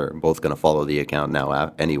you guys are both going to follow the account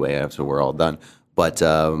now anyway, after we're all done. But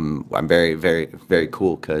I'm very, very, very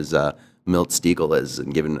cool because Milt Stiegel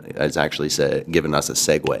has actually given us a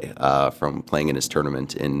segue from playing in his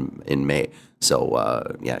tournament in May. So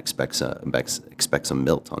expect some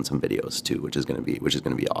Milt on some videos too, which is gonna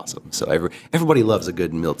be awesome. So everybody loves a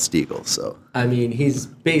good Milt Stiegel. So I mean, he's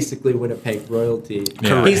basically Winnipeg royalty.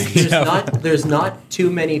 Yeah. There's not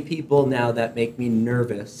too many people now that make me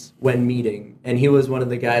nervous when meeting, and he was one of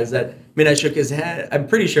the guys that. I mean, I shook his hand. I'm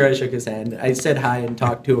pretty sure I shook his hand. I said hi and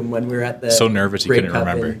talked to him when we were at the. So nervous you couldn't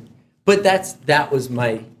remember. But that was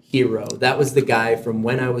my hero. That was the guy from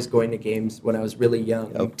when I was going to games when I was really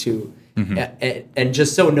young to. Mm-hmm. And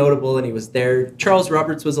just so notable, and he was there. Charles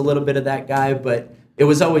Roberts was a little bit of that guy, but it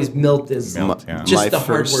was always Milt, just the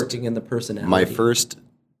hardworking and the personality. My first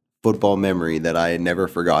football memory that I never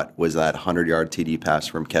forgot was that 100-yard TD pass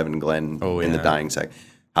from Kevin Glenn in the dying second.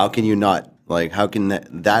 How can you not? Like, how can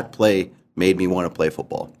that play made me want to play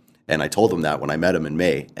football? And I told him that when I met him in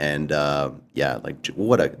May. And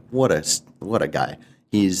what a guy.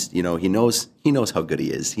 He's, he knows how good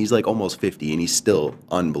he is. He's like almost 50 and he's still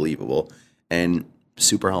unbelievable and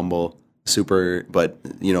super humble, super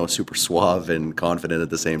suave and confident at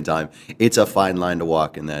the same time. It's a fine line to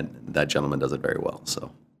walk, and that gentleman does it very well.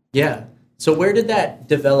 So yeah. So where did that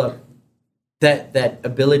develop? That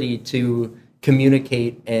ability to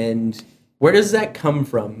communicate, and where does that come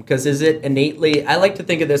from? Because is it innately? I like to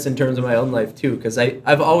think of this in terms of my own life too, because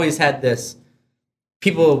I've always had this.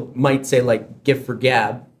 People might say like gift for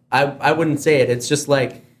gab. I wouldn't say it. It's just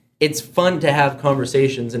like it's fun to have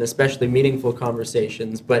conversations, and especially meaningful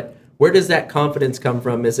conversations. But where does that confidence come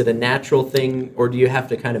from? Is it a natural thing, or do you have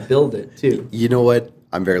to kind of build it too? You know what?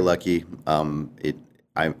 I'm very lucky.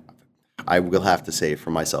 I will have to say for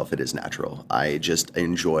myself, it is natural. I just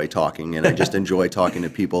enjoy talking, and I just enjoy talking to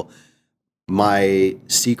people. My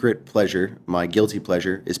secret pleasure, my guilty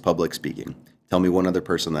pleasure, is public speaking. Tell me one other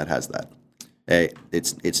person that has that.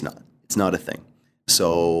 It's not a thing.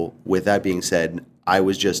 So with that being said, I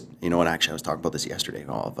was just, and actually I was talking about this yesterday,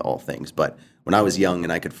 all things, but when I was young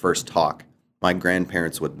and I could first talk, my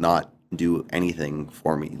grandparents would not do anything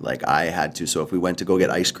for me. Like I had to. So if we went to go get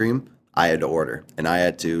ice cream, I had to order, and I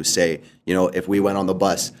had to say, if we went on the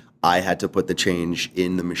bus, I had to put the change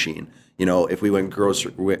in the machine. If we went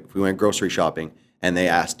grocery shopping and they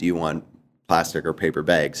asked, do you want plastic or paper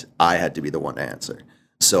bags, I had to be the one to answer.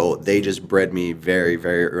 So they just bred me very,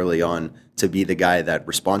 very early on to be the guy that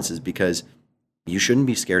responds, because you shouldn't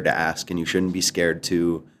be scared to ask, and you shouldn't be scared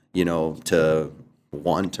to, to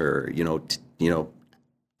want, or,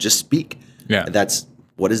 just speak. Yeah. That's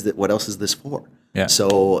what else is this for? Yeah.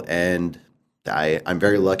 So, and I'm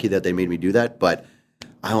very lucky that they made me do that, but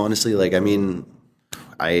I honestly,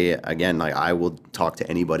 I will talk to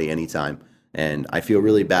anybody anytime. And I feel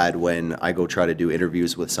really bad when I go try to do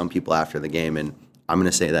interviews with some people after the game, and I'm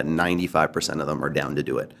going to say that 95% of them are down to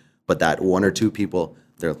do it. But that one or two people,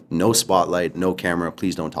 there's no spotlight, no camera,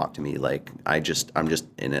 please don't talk to me. Like, I'm just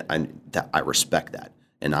in it. I respect that,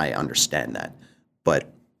 and I understand that.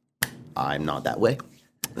 But I'm not that way.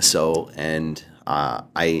 So, and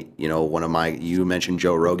you mentioned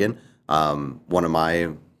Joe Rogan. One of my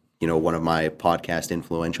podcast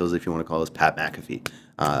influentials, if you want to call us, Pat McAfee.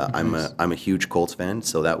 I'm a huge Colts fan,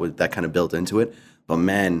 so that kind of built into it. But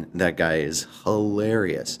man, that guy is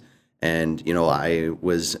hilarious. And I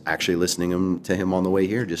was actually listening to him on the way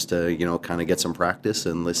here, just to kind of get some practice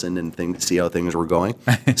and listen and see how things were going.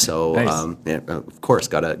 So Nice. of course,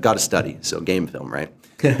 gotta study. So game film, right?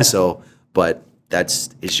 So, but it's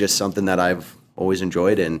just something that I've always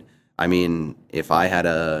enjoyed. And I mean, if I had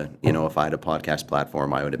a podcast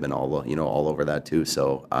platform, I would have been all over that too.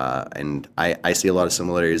 So, and I see a lot of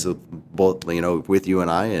similarities with both, with you and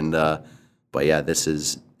I. And but yeah,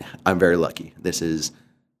 I'm very lucky. This is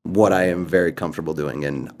what I am very comfortable doing,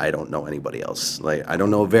 and I don't know anybody else. Like, I don't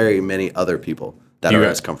know very many other people that are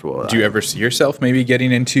as comfortable with that. Do you ever see yourself maybe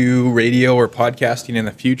getting into radio or podcasting in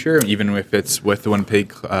the future, even if it's with the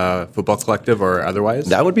Winnipeg Football Collective or otherwise?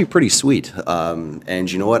 That would be pretty sweet.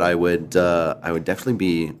 And you know what? I would definitely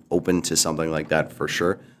be open to something like that for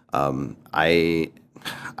sure. I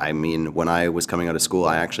mean, when I was coming out of school,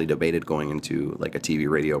 I actually debated going into like a TV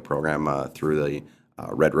radio program through the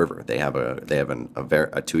Red River. They have a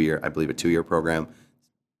 2-year, I believe, a 2-year program.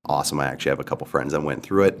 Awesome. I actually have a couple friends that went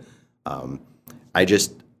through it. I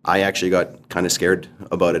actually got kind of scared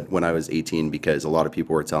about it when I was 18, because a lot of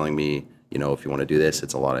people were telling me, if you want to do this,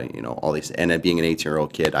 it's a lot of, all these. And being an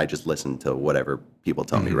 18-year-old kid, I just listened to whatever people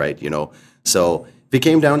tell me, right? So if it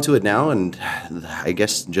came down to it now, and I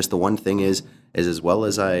guess just the one thing is as well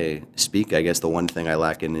as I speak, I guess the one thing I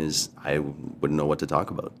lack in is I wouldn't know what to talk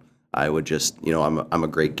about. I would just, I'm a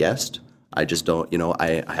great guest. I just don't,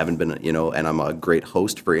 I haven't been, and I'm a great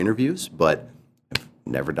host for interviews, but I've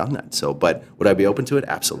never done that. So, but would I be open to it?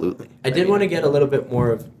 Absolutely. I did want to get a little bit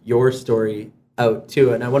more of your story out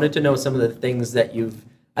too, and I wanted to know some of the things that you've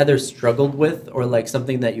either struggled with or like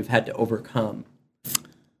something that you've had to overcome.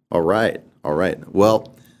 All right.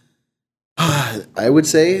 Well, I would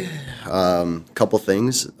say a couple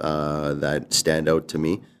things that stand out to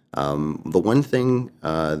me. The one thing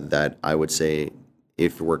that I would say,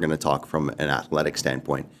 if we're going to talk from an athletic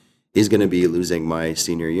standpoint, is going to be losing my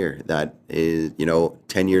senior year. That is,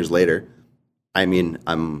 10 years later, I mean,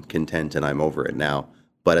 I'm content and I'm over it now.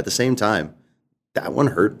 But at the same time, that one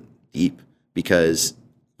hurt deep, because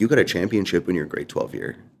you got a championship in your grade 12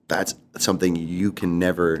 year. That's something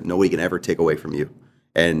nobody can ever take away from you.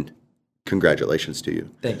 And congratulations to you.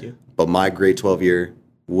 Thank you. But my grade 12 year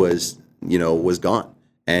was gone.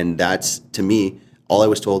 And that's, to me, all I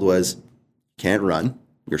was told was, can't run,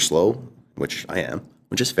 you're slow, which I am,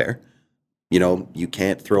 which is fair. You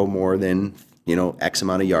can't throw more than, X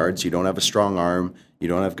amount of yards. You don't have a strong arm. You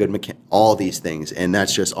don't have good all these things. And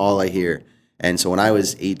that's just all I hear. And so when I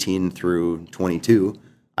was 18 through 22,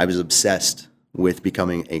 I was obsessed with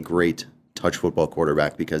becoming a great touch football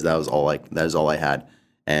quarterback, because that is all I had.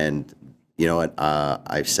 And you know what?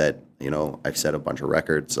 I've set a bunch of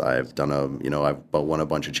records. I've done I've won a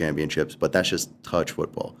bunch of championships, but that's just touch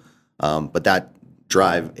football. But that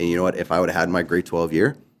drive, and you know what? If I would have had my grade 12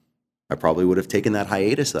 year, I probably would have taken that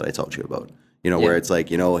hiatus that I told you about. Where it's like,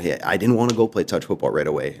 hey, I didn't want to go play touch football right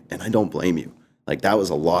away, and I don't blame you. Like, that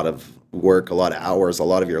was a lot of work, a lot of hours, a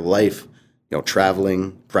lot of your life,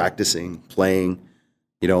 traveling, practicing, playing.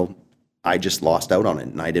 I just lost out on it,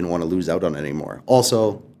 and I didn't want to lose out on it anymore.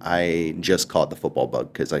 Also, I just caught the football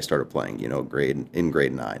bug because I started playing, in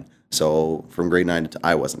grade 9. So from grade 9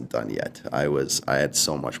 I wasn't done yet. I had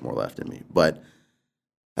so much more left in me. But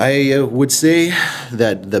I would say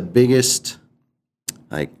that the biggest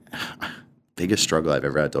struggle I've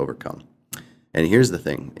ever had to overcome, and here's the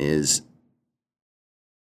thing, is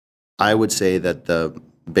I would say that the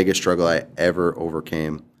biggest struggle I ever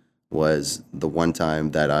overcame was the one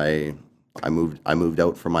time that I moved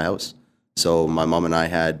out from my house. So my mom and I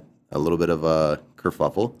had a little bit of a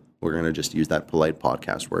kerfuffle. We're going to just use that polite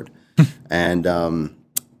podcast word. And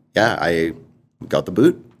I got the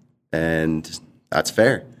boot, and that's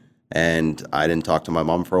fair. And I didn't talk to my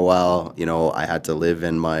mom for a while. I had to live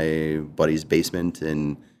in my buddy's basement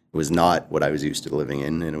in It was not what I was used to living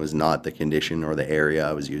in, and it was not the condition or the area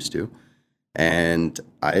I was used to. And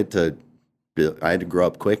I had to grow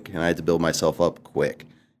up quick, and I had to build myself up quick.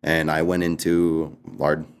 And I went into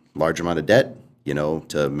large amount of debt,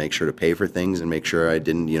 to make sure to pay for things and make sure I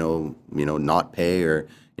didn't, not pay, or,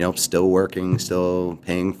 still working, still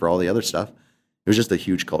paying for all the other stuff. It was just a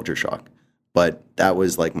huge culture shock. But that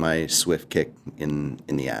was like my swift kick in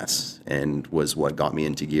the ass, and was what got me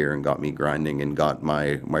into gear and got me grinding and got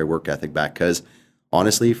my work ethic back. Because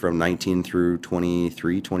honestly, from 19 through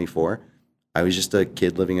 23, 24, I was just a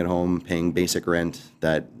kid living at home, paying basic rent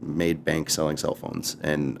that made bank selling cell phones.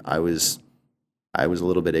 And I was a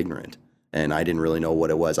little bit ignorant, and I didn't really know what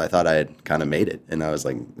it was. I thought I had kind of made it. And I was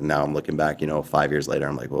like, now I'm looking back, 5 years later,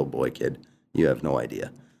 I'm like, oh boy, kid, you have no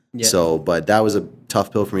idea. Yeah. So, but that was a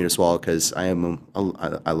tough pill for me to swallow, because I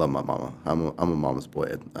love my mama. I'm a mama's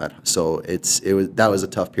boy. So that was a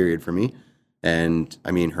tough period for me. And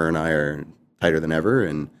I mean, her and I are tighter than ever.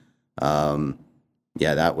 And,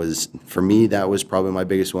 yeah, that was probably my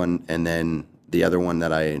biggest one. And then the other one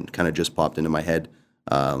that I kind of just popped into my head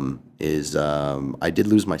is I did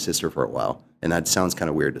lose my sister for a while. And that sounds kind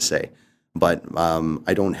of weird to say, but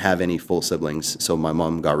I don't have any full siblings. So my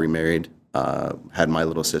mom got remarried, had my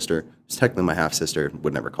little sister. It's technically my half sister,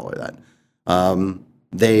 would never call her that.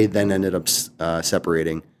 They then ended up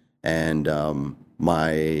separating, and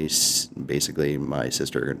basically my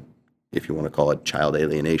sister, if you want to call it child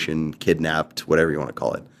alienation, kidnapped, whatever you want to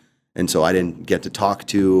call it. And so I didn't get to talk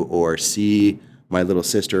to or see my little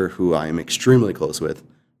sister, who I am extremely close with,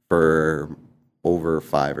 for over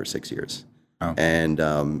 5 or 6 years. Oh. And,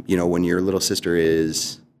 when your little sister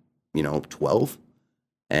is, 12,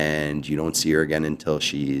 and you don't see her again until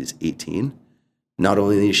she's 18, not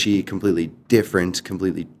only is she completely different,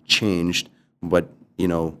 completely changed, but,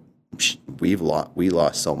 we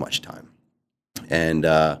lost so much time. And,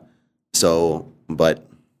 but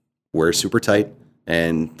we're super tight,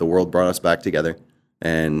 and the world brought us back together,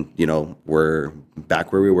 and, we're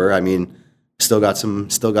back where we were. I mean, still got some,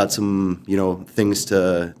 things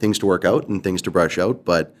to work out and things to brush out,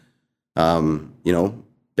 but,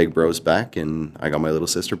 big bro's back, and I got my little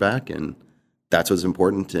sister back, and that's what's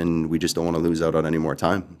important. And we just don't want to lose out on any more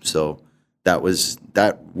time. So that was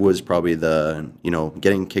probably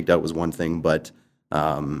getting kicked out was one thing, but,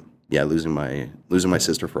 losing my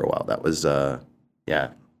sister for a while, that was,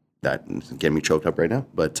 that getting me choked up right now.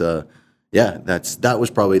 But, that was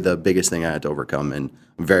probably the biggest thing I had to overcome. And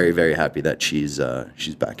I'm very, very happy that she's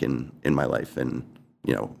back in my life, and,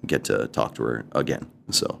 get to talk to her again.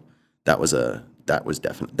 So that's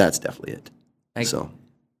definitely it. I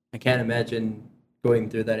can't imagine going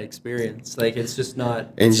through that experience. Like, it's just not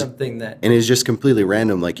something that, and it's just completely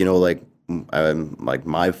random. Like, like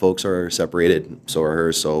my folks are separated, so are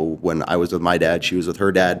hers. So when I was with my dad, she was with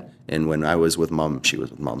her dad, and when I was with mom, she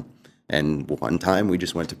was with mom. And one time we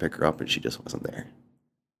just went to pick her up, and she just wasn't there.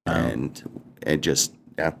 Oh. And it just,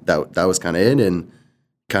 that was kind of it, and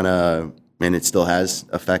it still has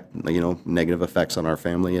negative effects on our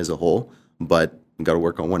family as a whole. But we got to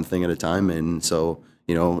work on one thing at a time. And so,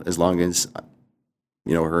 as long as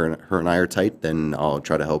her and I are tight, then I'll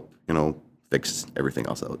try to help fix everything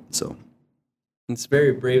else out. So it's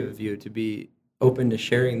very brave of you to be open to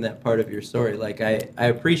sharing that part of your story. Like, I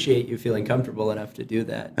appreciate you feeling comfortable enough to do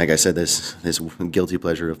that. Like I said, this guilty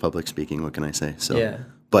pleasure of public speaking. What can I say? So yeah.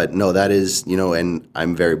 But no, that is, and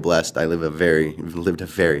I'm very blessed. I lived a very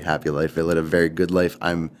happy life. I lived a very good life.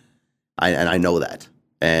 And I know that.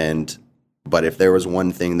 But if there was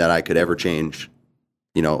one thing that I could ever change,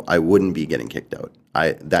 I wouldn't be getting kicked out.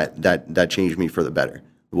 That changed me for the better.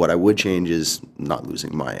 What I would change is not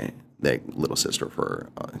losing my little sister for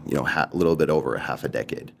a little bit over half a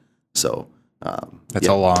decade. So that's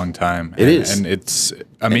a long time. It is, and it's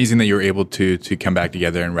amazing that you're able to come back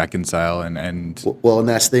together and reconcile. And and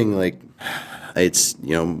that's the thing. Like, it's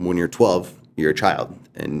when you're 12, you're a child,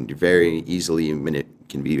 and you're very easily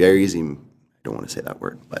can be very easy. I don't want to say that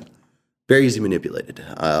word, but very easily manipulated.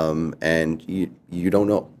 And you don't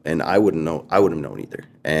know, and I wouldn't know. I wouldn't have known either,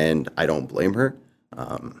 and I don't blame her.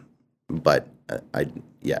 But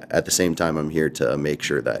at the same time, I'm here to make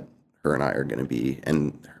sure that her and I are going to be,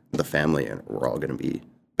 and the family, and we're all going to be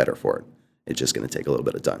better for it. It's just going to take a little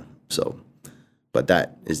bit of time. So, but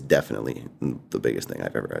that is definitely the biggest thing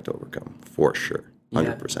I've ever had to overcome, for sure,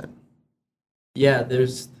 100%. Yeah,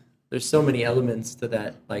 there's so many elements to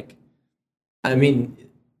that. Like, I mean,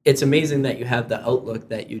 it's amazing that you have the outlook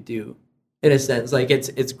that you do, in a sense. Like,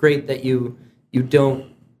 it's great that you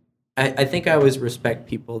don't. I think I always respect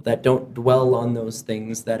people that don't dwell on those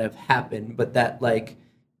things that have happened, but that, like,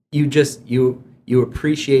 you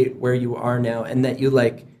appreciate where you are now, and that you,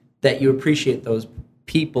 like, that you appreciate those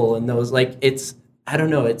people and those, like, it's, I don't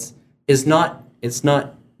know, it's not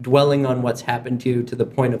dwelling on what's happened to the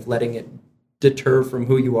point of letting it deter from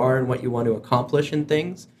who you are and what you want to accomplish in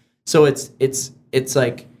things. So it's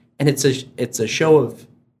like, and it's a show of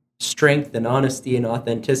strength and honesty and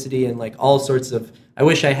authenticity and like all sorts of, I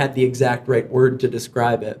wish I had the exact right word to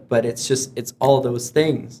describe it, but it's all those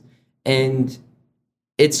things. And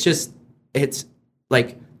it's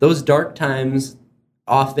like those dark times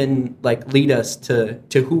often like lead us to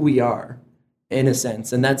who we are in a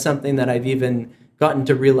sense. And that's something that I've even gotten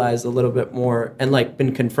to realize a little bit more and like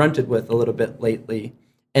been confronted with a little bit lately.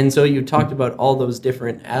 And so you talked about all those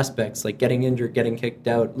different aspects, like getting injured, getting kicked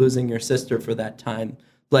out, losing your sister for that time.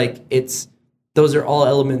 Like those are all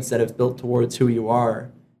elements that have built towards who you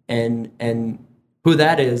are. And who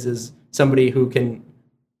that is somebody who can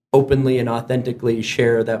openly and authentically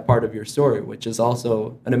share that part of your story, which is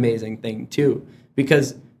also an amazing thing too.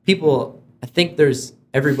 Because people, I think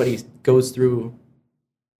everybody goes through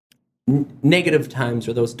negative times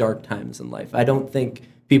or those dark times in life. I don't think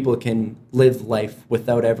people can live life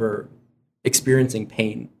without ever experiencing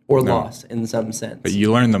pain or loss in some sense. But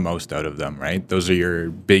you learn the most out of them, right? Those are your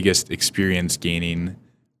biggest experience gaining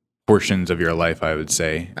portions of your life, I would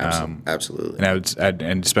say. Absolutely.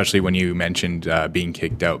 And especially when you mentioned being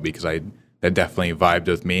kicked out, because that definitely vibed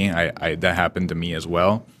with me. That happened to me as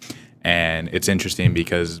well. And it's interesting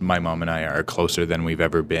because my mom and I are closer than we've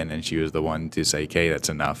ever been, and she was the one to say, "Okay, that's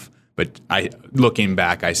enough." But looking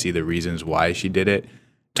back, I see the reasons why she did it.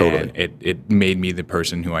 Totally. And it made me the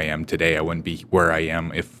person who I am today. I wouldn't be where I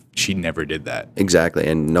am if she never did that. Exactly.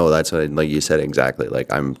 And no, that's what, like you said, exactly.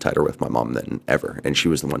 Like I'm tighter with my mom than ever. And she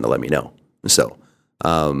was the one to let me know. So,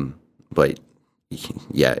 but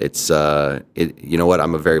yeah, you know what?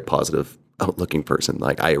 I'm a very positive outlooking person.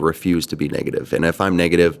 Like I refuse to be negative. And if I'm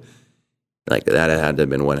negative, like that had to have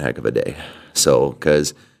been one heck of a day. So,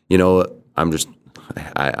 cause you know,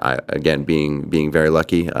 I again, being very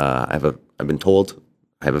lucky, I've been told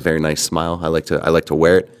I have a very nice smile. I like to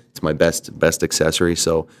wear it. It's my best accessory.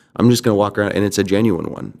 So I'm just going to walk around, and it's a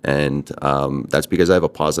genuine one. And that's because I have a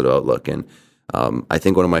positive outlook. And I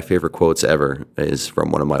think one of my favorite quotes ever is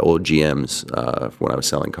from one of my old GMs when I was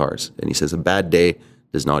selling cars. And he says, "A bad day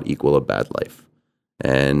does not equal a bad life."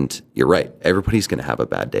 And you're right. Everybody's going to have a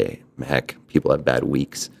bad day. Heck, people have bad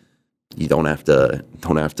weeks. You don't have to,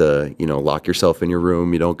 lock yourself in your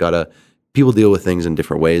room. You don't gotta. People deal with things in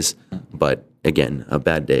different ways, but again, a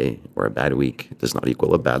bad day or a bad week does not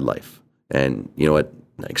equal a bad life. And you know what?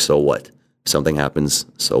 Like, so what? Something happens.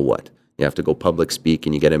 So what? You have to go public speak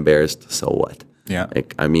and you get embarrassed. So what? Yeah.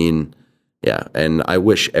 Like, I mean, yeah. And I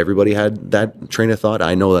wish everybody had that train of thought.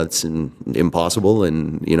 I know that's impossible,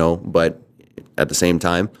 and but at the same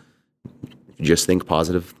time, just think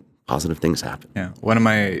positive. Positive things happen. Yeah. One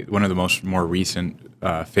of the more recent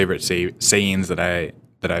favorite sayings that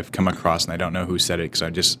I've come across, and I don't know who said it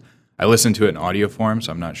because I listened to it in audio form,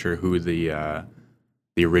 so I'm not sure who the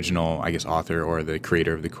original, I guess, author or the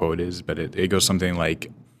creator of the quote is, but it goes something like,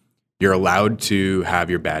 "You're allowed to have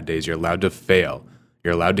your bad days. You're allowed to fail.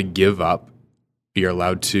 You're allowed to give up. You're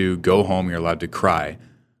allowed to go home. You're allowed to cry,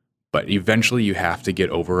 but eventually you have to get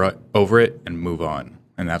over it and move on,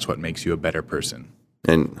 and that's what makes you a better person."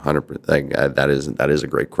 And 100%, like, that is a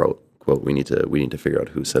great quote. We need to figure out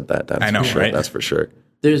who said that. That's I know, for sure. right? That's for sure.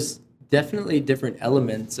 There's definitely different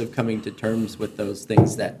elements of coming to terms with those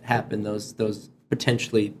things that happen, those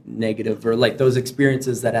potentially negative, or like those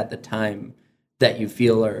experiences that at the time that you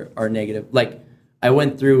feel are negative. Like I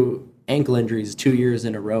went through ankle injuries 2 years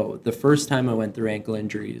in a row. The first time I went through ankle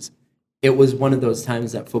injuries, it was one of those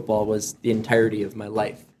times that football was the entirety of my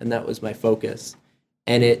life, and that was my focus.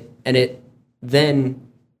 And then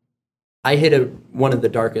I hit one of the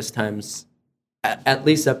darkest times, at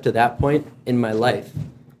least up to that point in my life.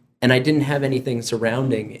 And I didn't have anything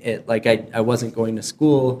surrounding it. Like I wasn't going to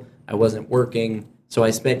school, I wasn't working. So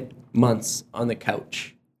I spent months on the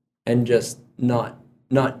couch and just not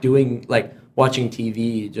doing, like watching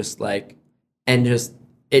TV,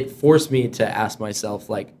 it forced me to ask myself,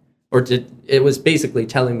 like, it was basically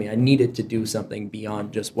telling me I needed to do something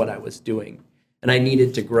beyond just what I was doing. And I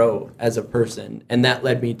needed to grow as a person. And that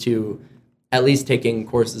led me to at least taking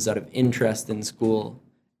courses out of interest in school.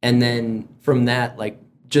 And then from that, like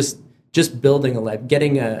just building a life,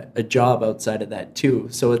 getting a job outside of that too.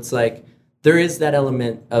 So it's like there is that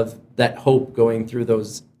element of that hope going through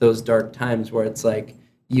those dark times where it's like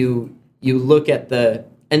you look at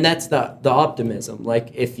and that's the optimism.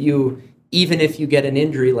 Like even if you get an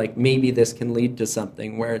injury, like maybe this can lead to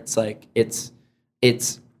something where it's like it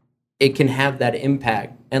can have that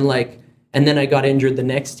impact. And then I got injured the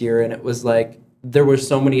next year, and it was like there were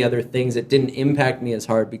so many other things that didn't impact me as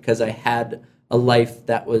hard because I had a life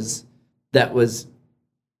that was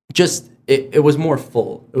just it was more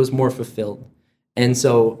full. It was more fulfilled. And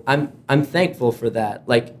so I'm thankful for that.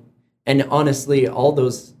 Like, and honestly, all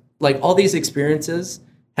these experiences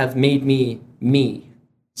have made me me.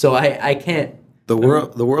 So I can't. The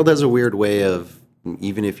world has a weird way of,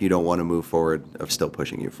 even if you don't want to move forward, of still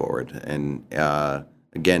pushing you forward. And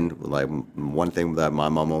again, like one thing that my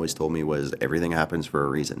mom always told me was everything happens for a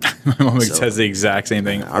reason. My mom says the exact same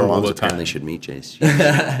thing Our all moms the time. apparently should meet, Chase. We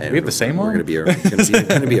have the same one? We're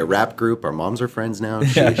going to be a rap group. Our moms are friends now.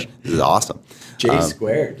 Sheesh. This is awesome. J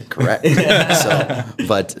squared. Correct. So,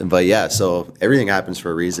 but yeah, so everything happens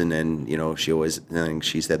for a reason. And, you know, she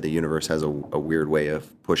said the universe has a weird way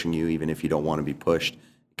of pushing you, even if you don't want to be pushed.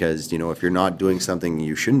 Because, you know, if you're not doing something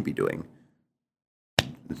you shouldn't be doing,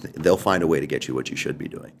 they'll find a way to get you what you should be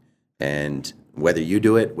doing. And whether you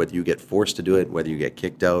do it, whether you get forced to do it, whether you get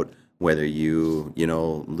kicked out, whether you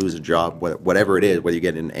know, lose a job, whatever it is, whether you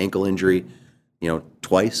get an ankle injury, you know,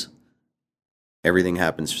 twice, everything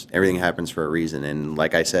happens for a reason. And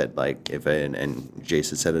like I said, like and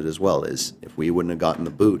Jason said it as well, is if we wouldn't have gotten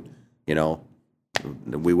the boot, you know,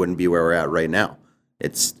 we wouldn't be where we're at right now.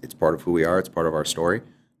 It's part of who we are. It's part of our story,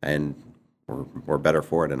 and we're better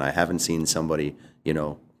for it. And I haven't seen somebody, you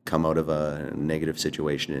know, come out of a negative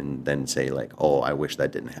situation and then say like, oh, I wish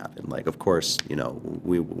that didn't happen. Like, of course, you know,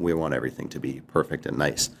 we want everything to be perfect and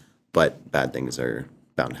nice, but bad things are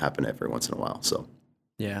bound to happen every once in a while. So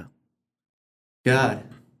Yeah. God.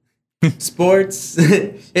 Sports.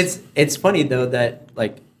 It's funny though that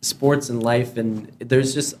like sports and life, and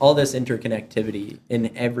there's just all this interconnectivity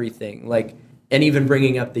in everything. Like, and even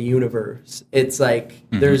bringing up the universe, it's like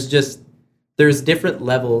there's different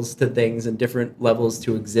levels to things and different levels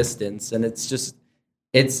to existence, and I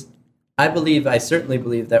certainly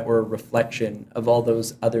believe that we're a reflection of all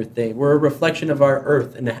those other things. We're a reflection of our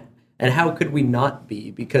Earth, and how could we not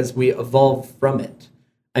be? Because we evolved from it.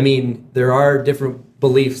 I mean, there are different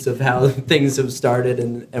beliefs of how things have started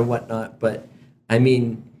and whatnot, but I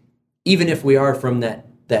mean, even if we are from that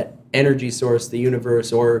energy source, the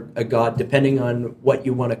universe, or a God, depending on what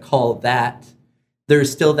you want to call that, there's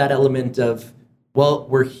still that element of, well,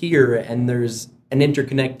 we're here and there's an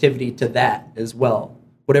interconnectivity to that as well,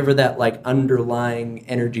 whatever that like underlying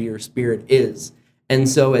energy or spirit is. And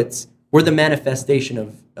so we're the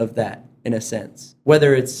manifestation of that in a sense,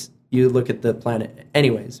 whether it's, you look at the planet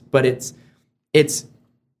anyways, but it's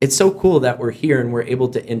so cool that we're here and we're able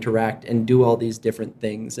to interact and do all these different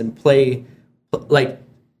things and play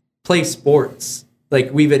sports.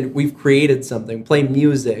 Like we've created something, play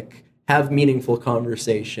music, have meaningful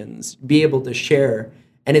conversations, be able to share.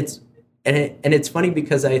 And it's funny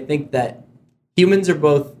because I think that humans are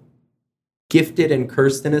both gifted and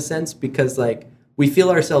cursed in a sense, because like we feel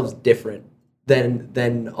ourselves different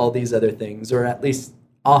than all these other things, or at least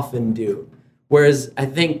often do. Whereas I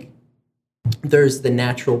think there's the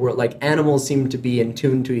natural world, like animals seem to be in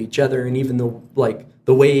tune to each other, and even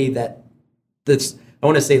the way that this, I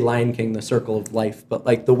want to say Lion King, the circle of life, but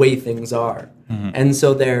like the way things are. And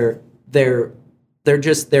so they're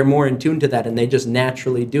more in tune to that, and they just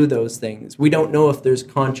naturally do those things. We don't know if there's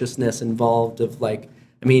consciousness involved of like,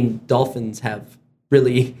 I mean, dolphins have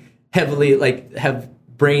really heavily, like, have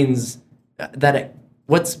brains that,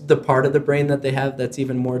 what's the part of the brain that they have that's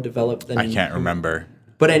even more developed than... I can't remember.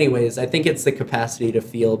 But anyways, I think it's the capacity to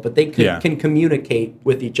feel, but they can communicate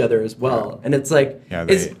with each other as well. And it's like... Yeah,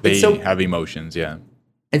 they have emotions, yeah.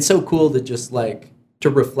 It's so cool to just like, to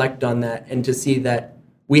reflect on that and to see that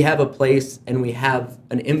we have a place and we have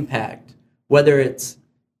an impact, whether it's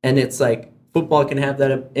like football can have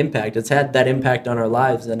that impact. It's had that impact on our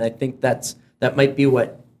lives. And I think that might be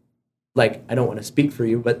what, like, I don't want to speak for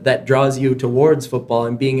you, but that draws you towards football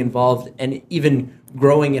and being involved and even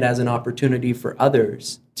growing it as an opportunity for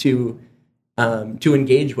others to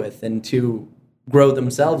engage with and to grow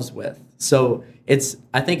themselves with. So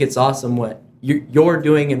I think it's awesome what you're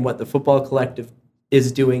doing and what the Football Collective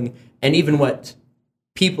is doing, and even what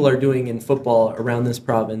people are doing in football around this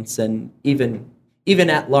province, and even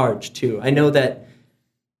at large too. I know that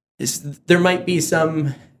there might be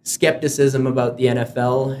some skepticism about the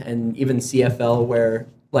NFL and even CFL, where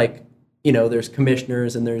like, you know, there's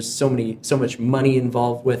commissioners and there's so much money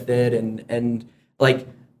involved with it, and like,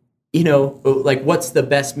 you know, like what's the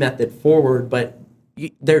best method forward, but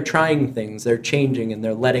they're trying things, they're changing, and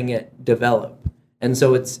they're letting it develop. And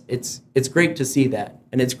so it's great to see that,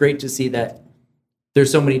 and it's great to see that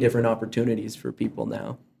there's so many different opportunities for people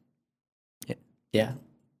now. Yeah.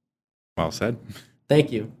 Well said.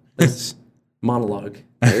 Thank you. This monologue.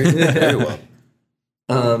 Very well.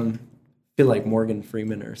 feel like Morgan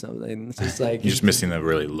Freeman or something. It's just like You're just missing the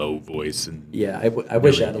really low voice. And yeah, I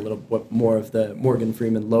wish I had a little more of the Morgan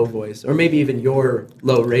Freeman low voice, or maybe even your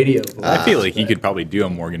low radio voice. I feel like he could probably do a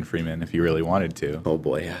Morgan Freeman if he really wanted to. Oh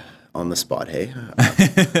boy, on the spot, hey?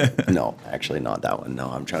 No, actually not that one. No,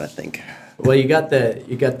 I'm trying to think. Well, you got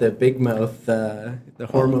the big mouth, the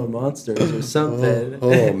hormone monsters or something.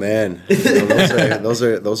 Oh man, those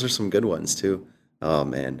are some good ones too. Oh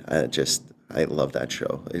man, I love that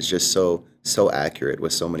show. It's just so accurate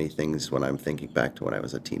with so many things when I'm thinking back to when I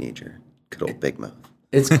was a teenager. Good old Big Mouth.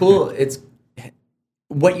 It's cool. It's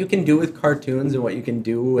what you can do with cartoons and what you can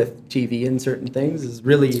do with TV and certain things is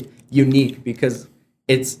really unique because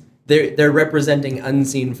they're representing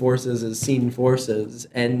unseen forces as seen forces,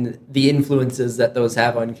 and the influences that those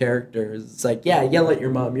have on characters. It's like, yeah, yell at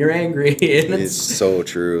your mom, you're angry. And It's so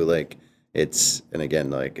true. Like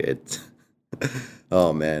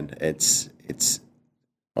oh man, it's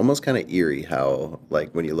almost kind of eerie how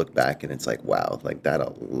like when you look back and it's like, wow, like that,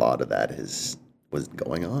 a lot of that was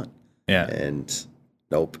going on. Yeah. And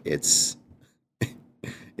nope,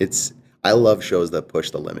 I love shows that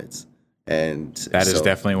push the limits. And That is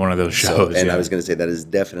definitely one of those shows. And yeah. I was going to say that is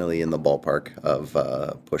definitely in the ballpark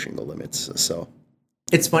of pushing the limits. So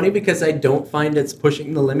it's funny because I don't find it's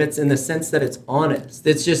pushing the limits in the sense that it's honest.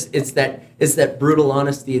 It's that brutal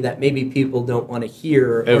honesty that maybe people don't want to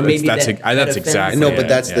hear, or maybe that's offends exactly no, Yeah, but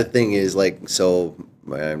that's yeah. the thing is like, so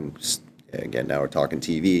again, now we're talking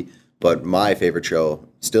TV, but my favorite show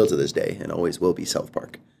still to this day and always will be South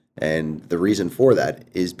Park. And the reason for that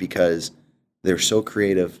is because they're so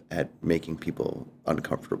creative at making people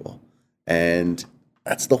uncomfortable. And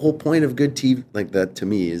that's the whole point of good TV. Like that to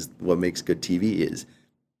me is what makes good TV is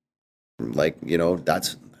like,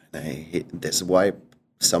 this is why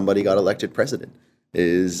somebody got elected president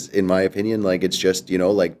is, in my opinion, like, it's just,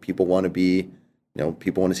 like people want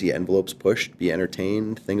to see envelopes pushed, be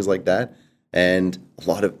entertained, things like that. And a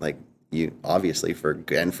lot of like obviously for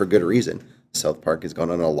good reason, South Park has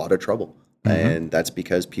gone on a lot of trouble. And that's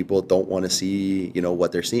because people don't want to see,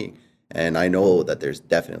 what they're seeing. And I know that there's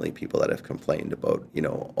definitely people that have complained about,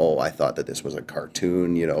 oh, I thought that this was a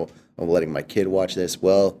cartoon, I'm letting my kid watch this.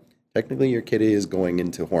 Well, technically your kid is going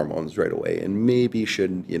into hormones right away and maybe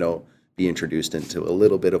should, be introduced into a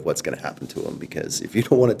little bit of what's going to happen to him, because if you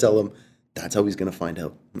don't want to tell him, that's how he's going to find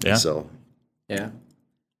out. Yeah. So, Yeah.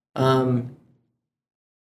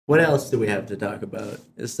 What else do we have to talk about?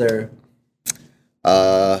 Is there?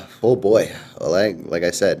 oh boy, like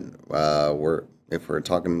I said, if we're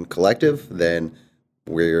talking collective, then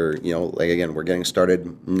we're we're getting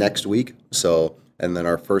started next week. So, and then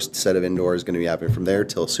our first set of indoor is going to be happening from there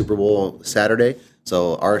till Super Bowl Saturday.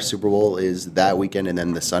 So our Super Bowl is that weekend, and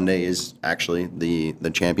then the Sunday is actually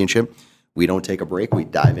the championship. We don't take a break. We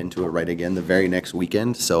dive into it right again the very next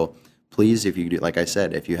weekend. So please, if you do, like I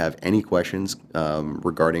said, if you have any questions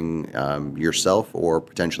regarding yourself or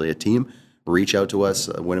potentially a team, reach out to us,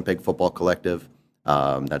 Winnipeg Football Collective.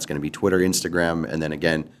 That's going to be Twitter, Instagram, and then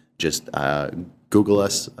again, just Google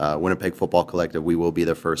us, Winnipeg Football Collective. We will be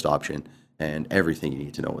the first option, and everything you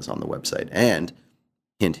need to know is on the website. And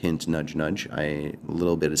hint, hint, nudge, nudge, a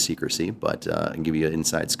little bit of secrecy, but I can give you an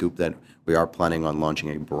inside scoop that we are planning on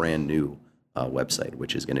launching a brand new website,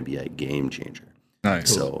 which is going to be a game changer.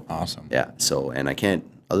 Nice. So Awesome. Yeah. So, and I can't,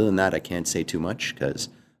 other than that, I can't say too much because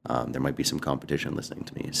there might be some competition listening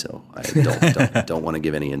to me. So I don't want to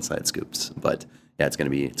give any inside scoops. But yeah, it's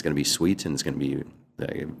gonna be sweet, and it's gonna be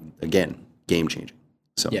again game changing.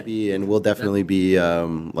 So Yeah. and we'll definitely be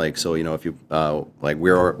if you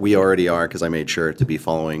we already are, because I made sure to be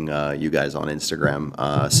following you guys on Instagram.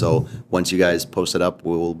 So once you guys post it up,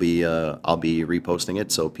 I'll be reposting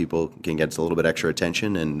it so people can get a little bit extra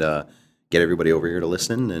attention and get everybody over here to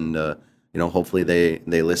listen. And hopefully they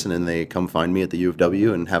listen and they come find me at the U of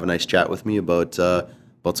W and have a nice chat with me about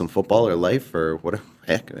some football or life or whatever,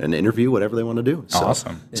 an interview, whatever they want to do. So,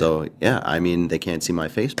 Awesome. So yeah, I mean, they can't see my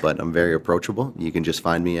face, but I'm very approachable. You can just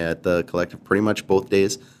find me at the Collective pretty much both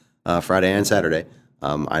days, Friday and Saturday,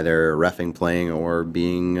 either reffing, playing, or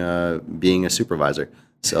being a supervisor.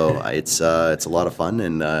 So it's a lot of fun,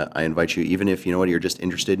 and I invite you, even if you're just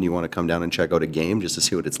interested and you want to come down and check out a game just to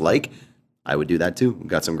see what it's like, I would do that too. We've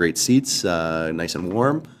got some great seats, nice and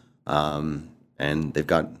warm, and they've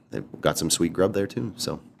got some sweet grub there too.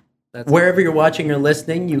 So Wherever you're watching or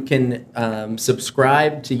listening, you can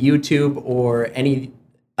subscribe to YouTube or any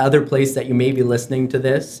other place that you may be listening to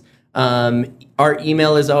this. Our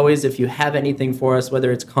email, as always, if you have anything for us, whether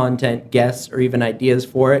it's content, guests, or even ideas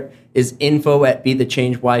for it, is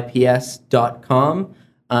info@bethechangeYPS.com.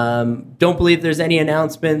 Don't believe there's any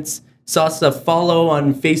announcements. saw us a follow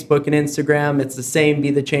on Facebook and Instagram. It's the same,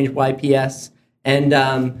 Be the Change YPS.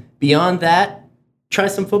 And beyond that, try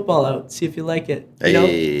some football out. See if you like it.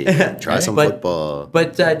 Hey, try some football.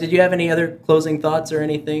 But did you have any other closing thoughts or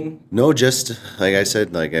anything? No, just like I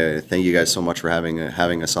said, thank you guys so much for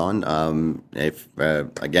having us on. If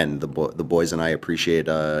again, the boys and I appreciate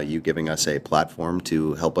you giving us a platform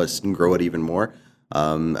to help us grow it even more.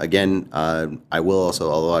 Again, I will also,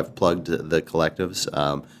 although I've plugged the collectives,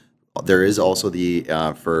 there is also the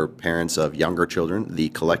for parents of younger children, the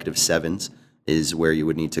Collective Sevens is where you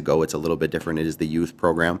would need to go. It's a little bit different. It is the youth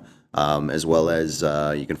program, as well as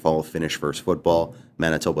you can follow Finish First Football,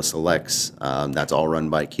 Manitoba Selects. That's all run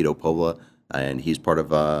by Keto Povla, and he's part of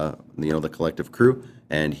the collective crew,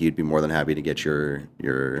 and he'd be more than happy to get your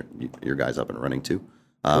guys up and running too.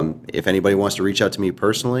 If anybody wants to reach out to me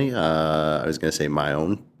personally, I was going to say my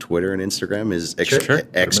own Twitter and Instagram is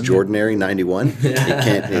extraordinary91. You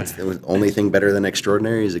can't. It's the only thing better than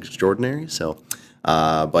extraordinary is extraordinary. So.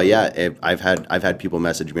 But yeah, I've had people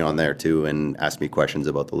message me on there too and ask me questions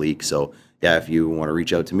about the league. So yeah, if you want to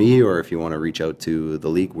reach out to me or if you want to reach out to the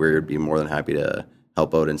league, we'd be more than happy to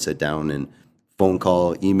help out and sit down and phone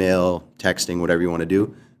call, email, texting, whatever you want to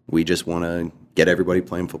do. We just want to get everybody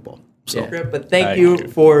playing football. So, but thank you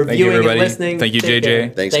for viewing and listening. Thank you,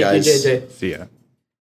 JJ. Thanks, guys. Thank you, JJ. See ya.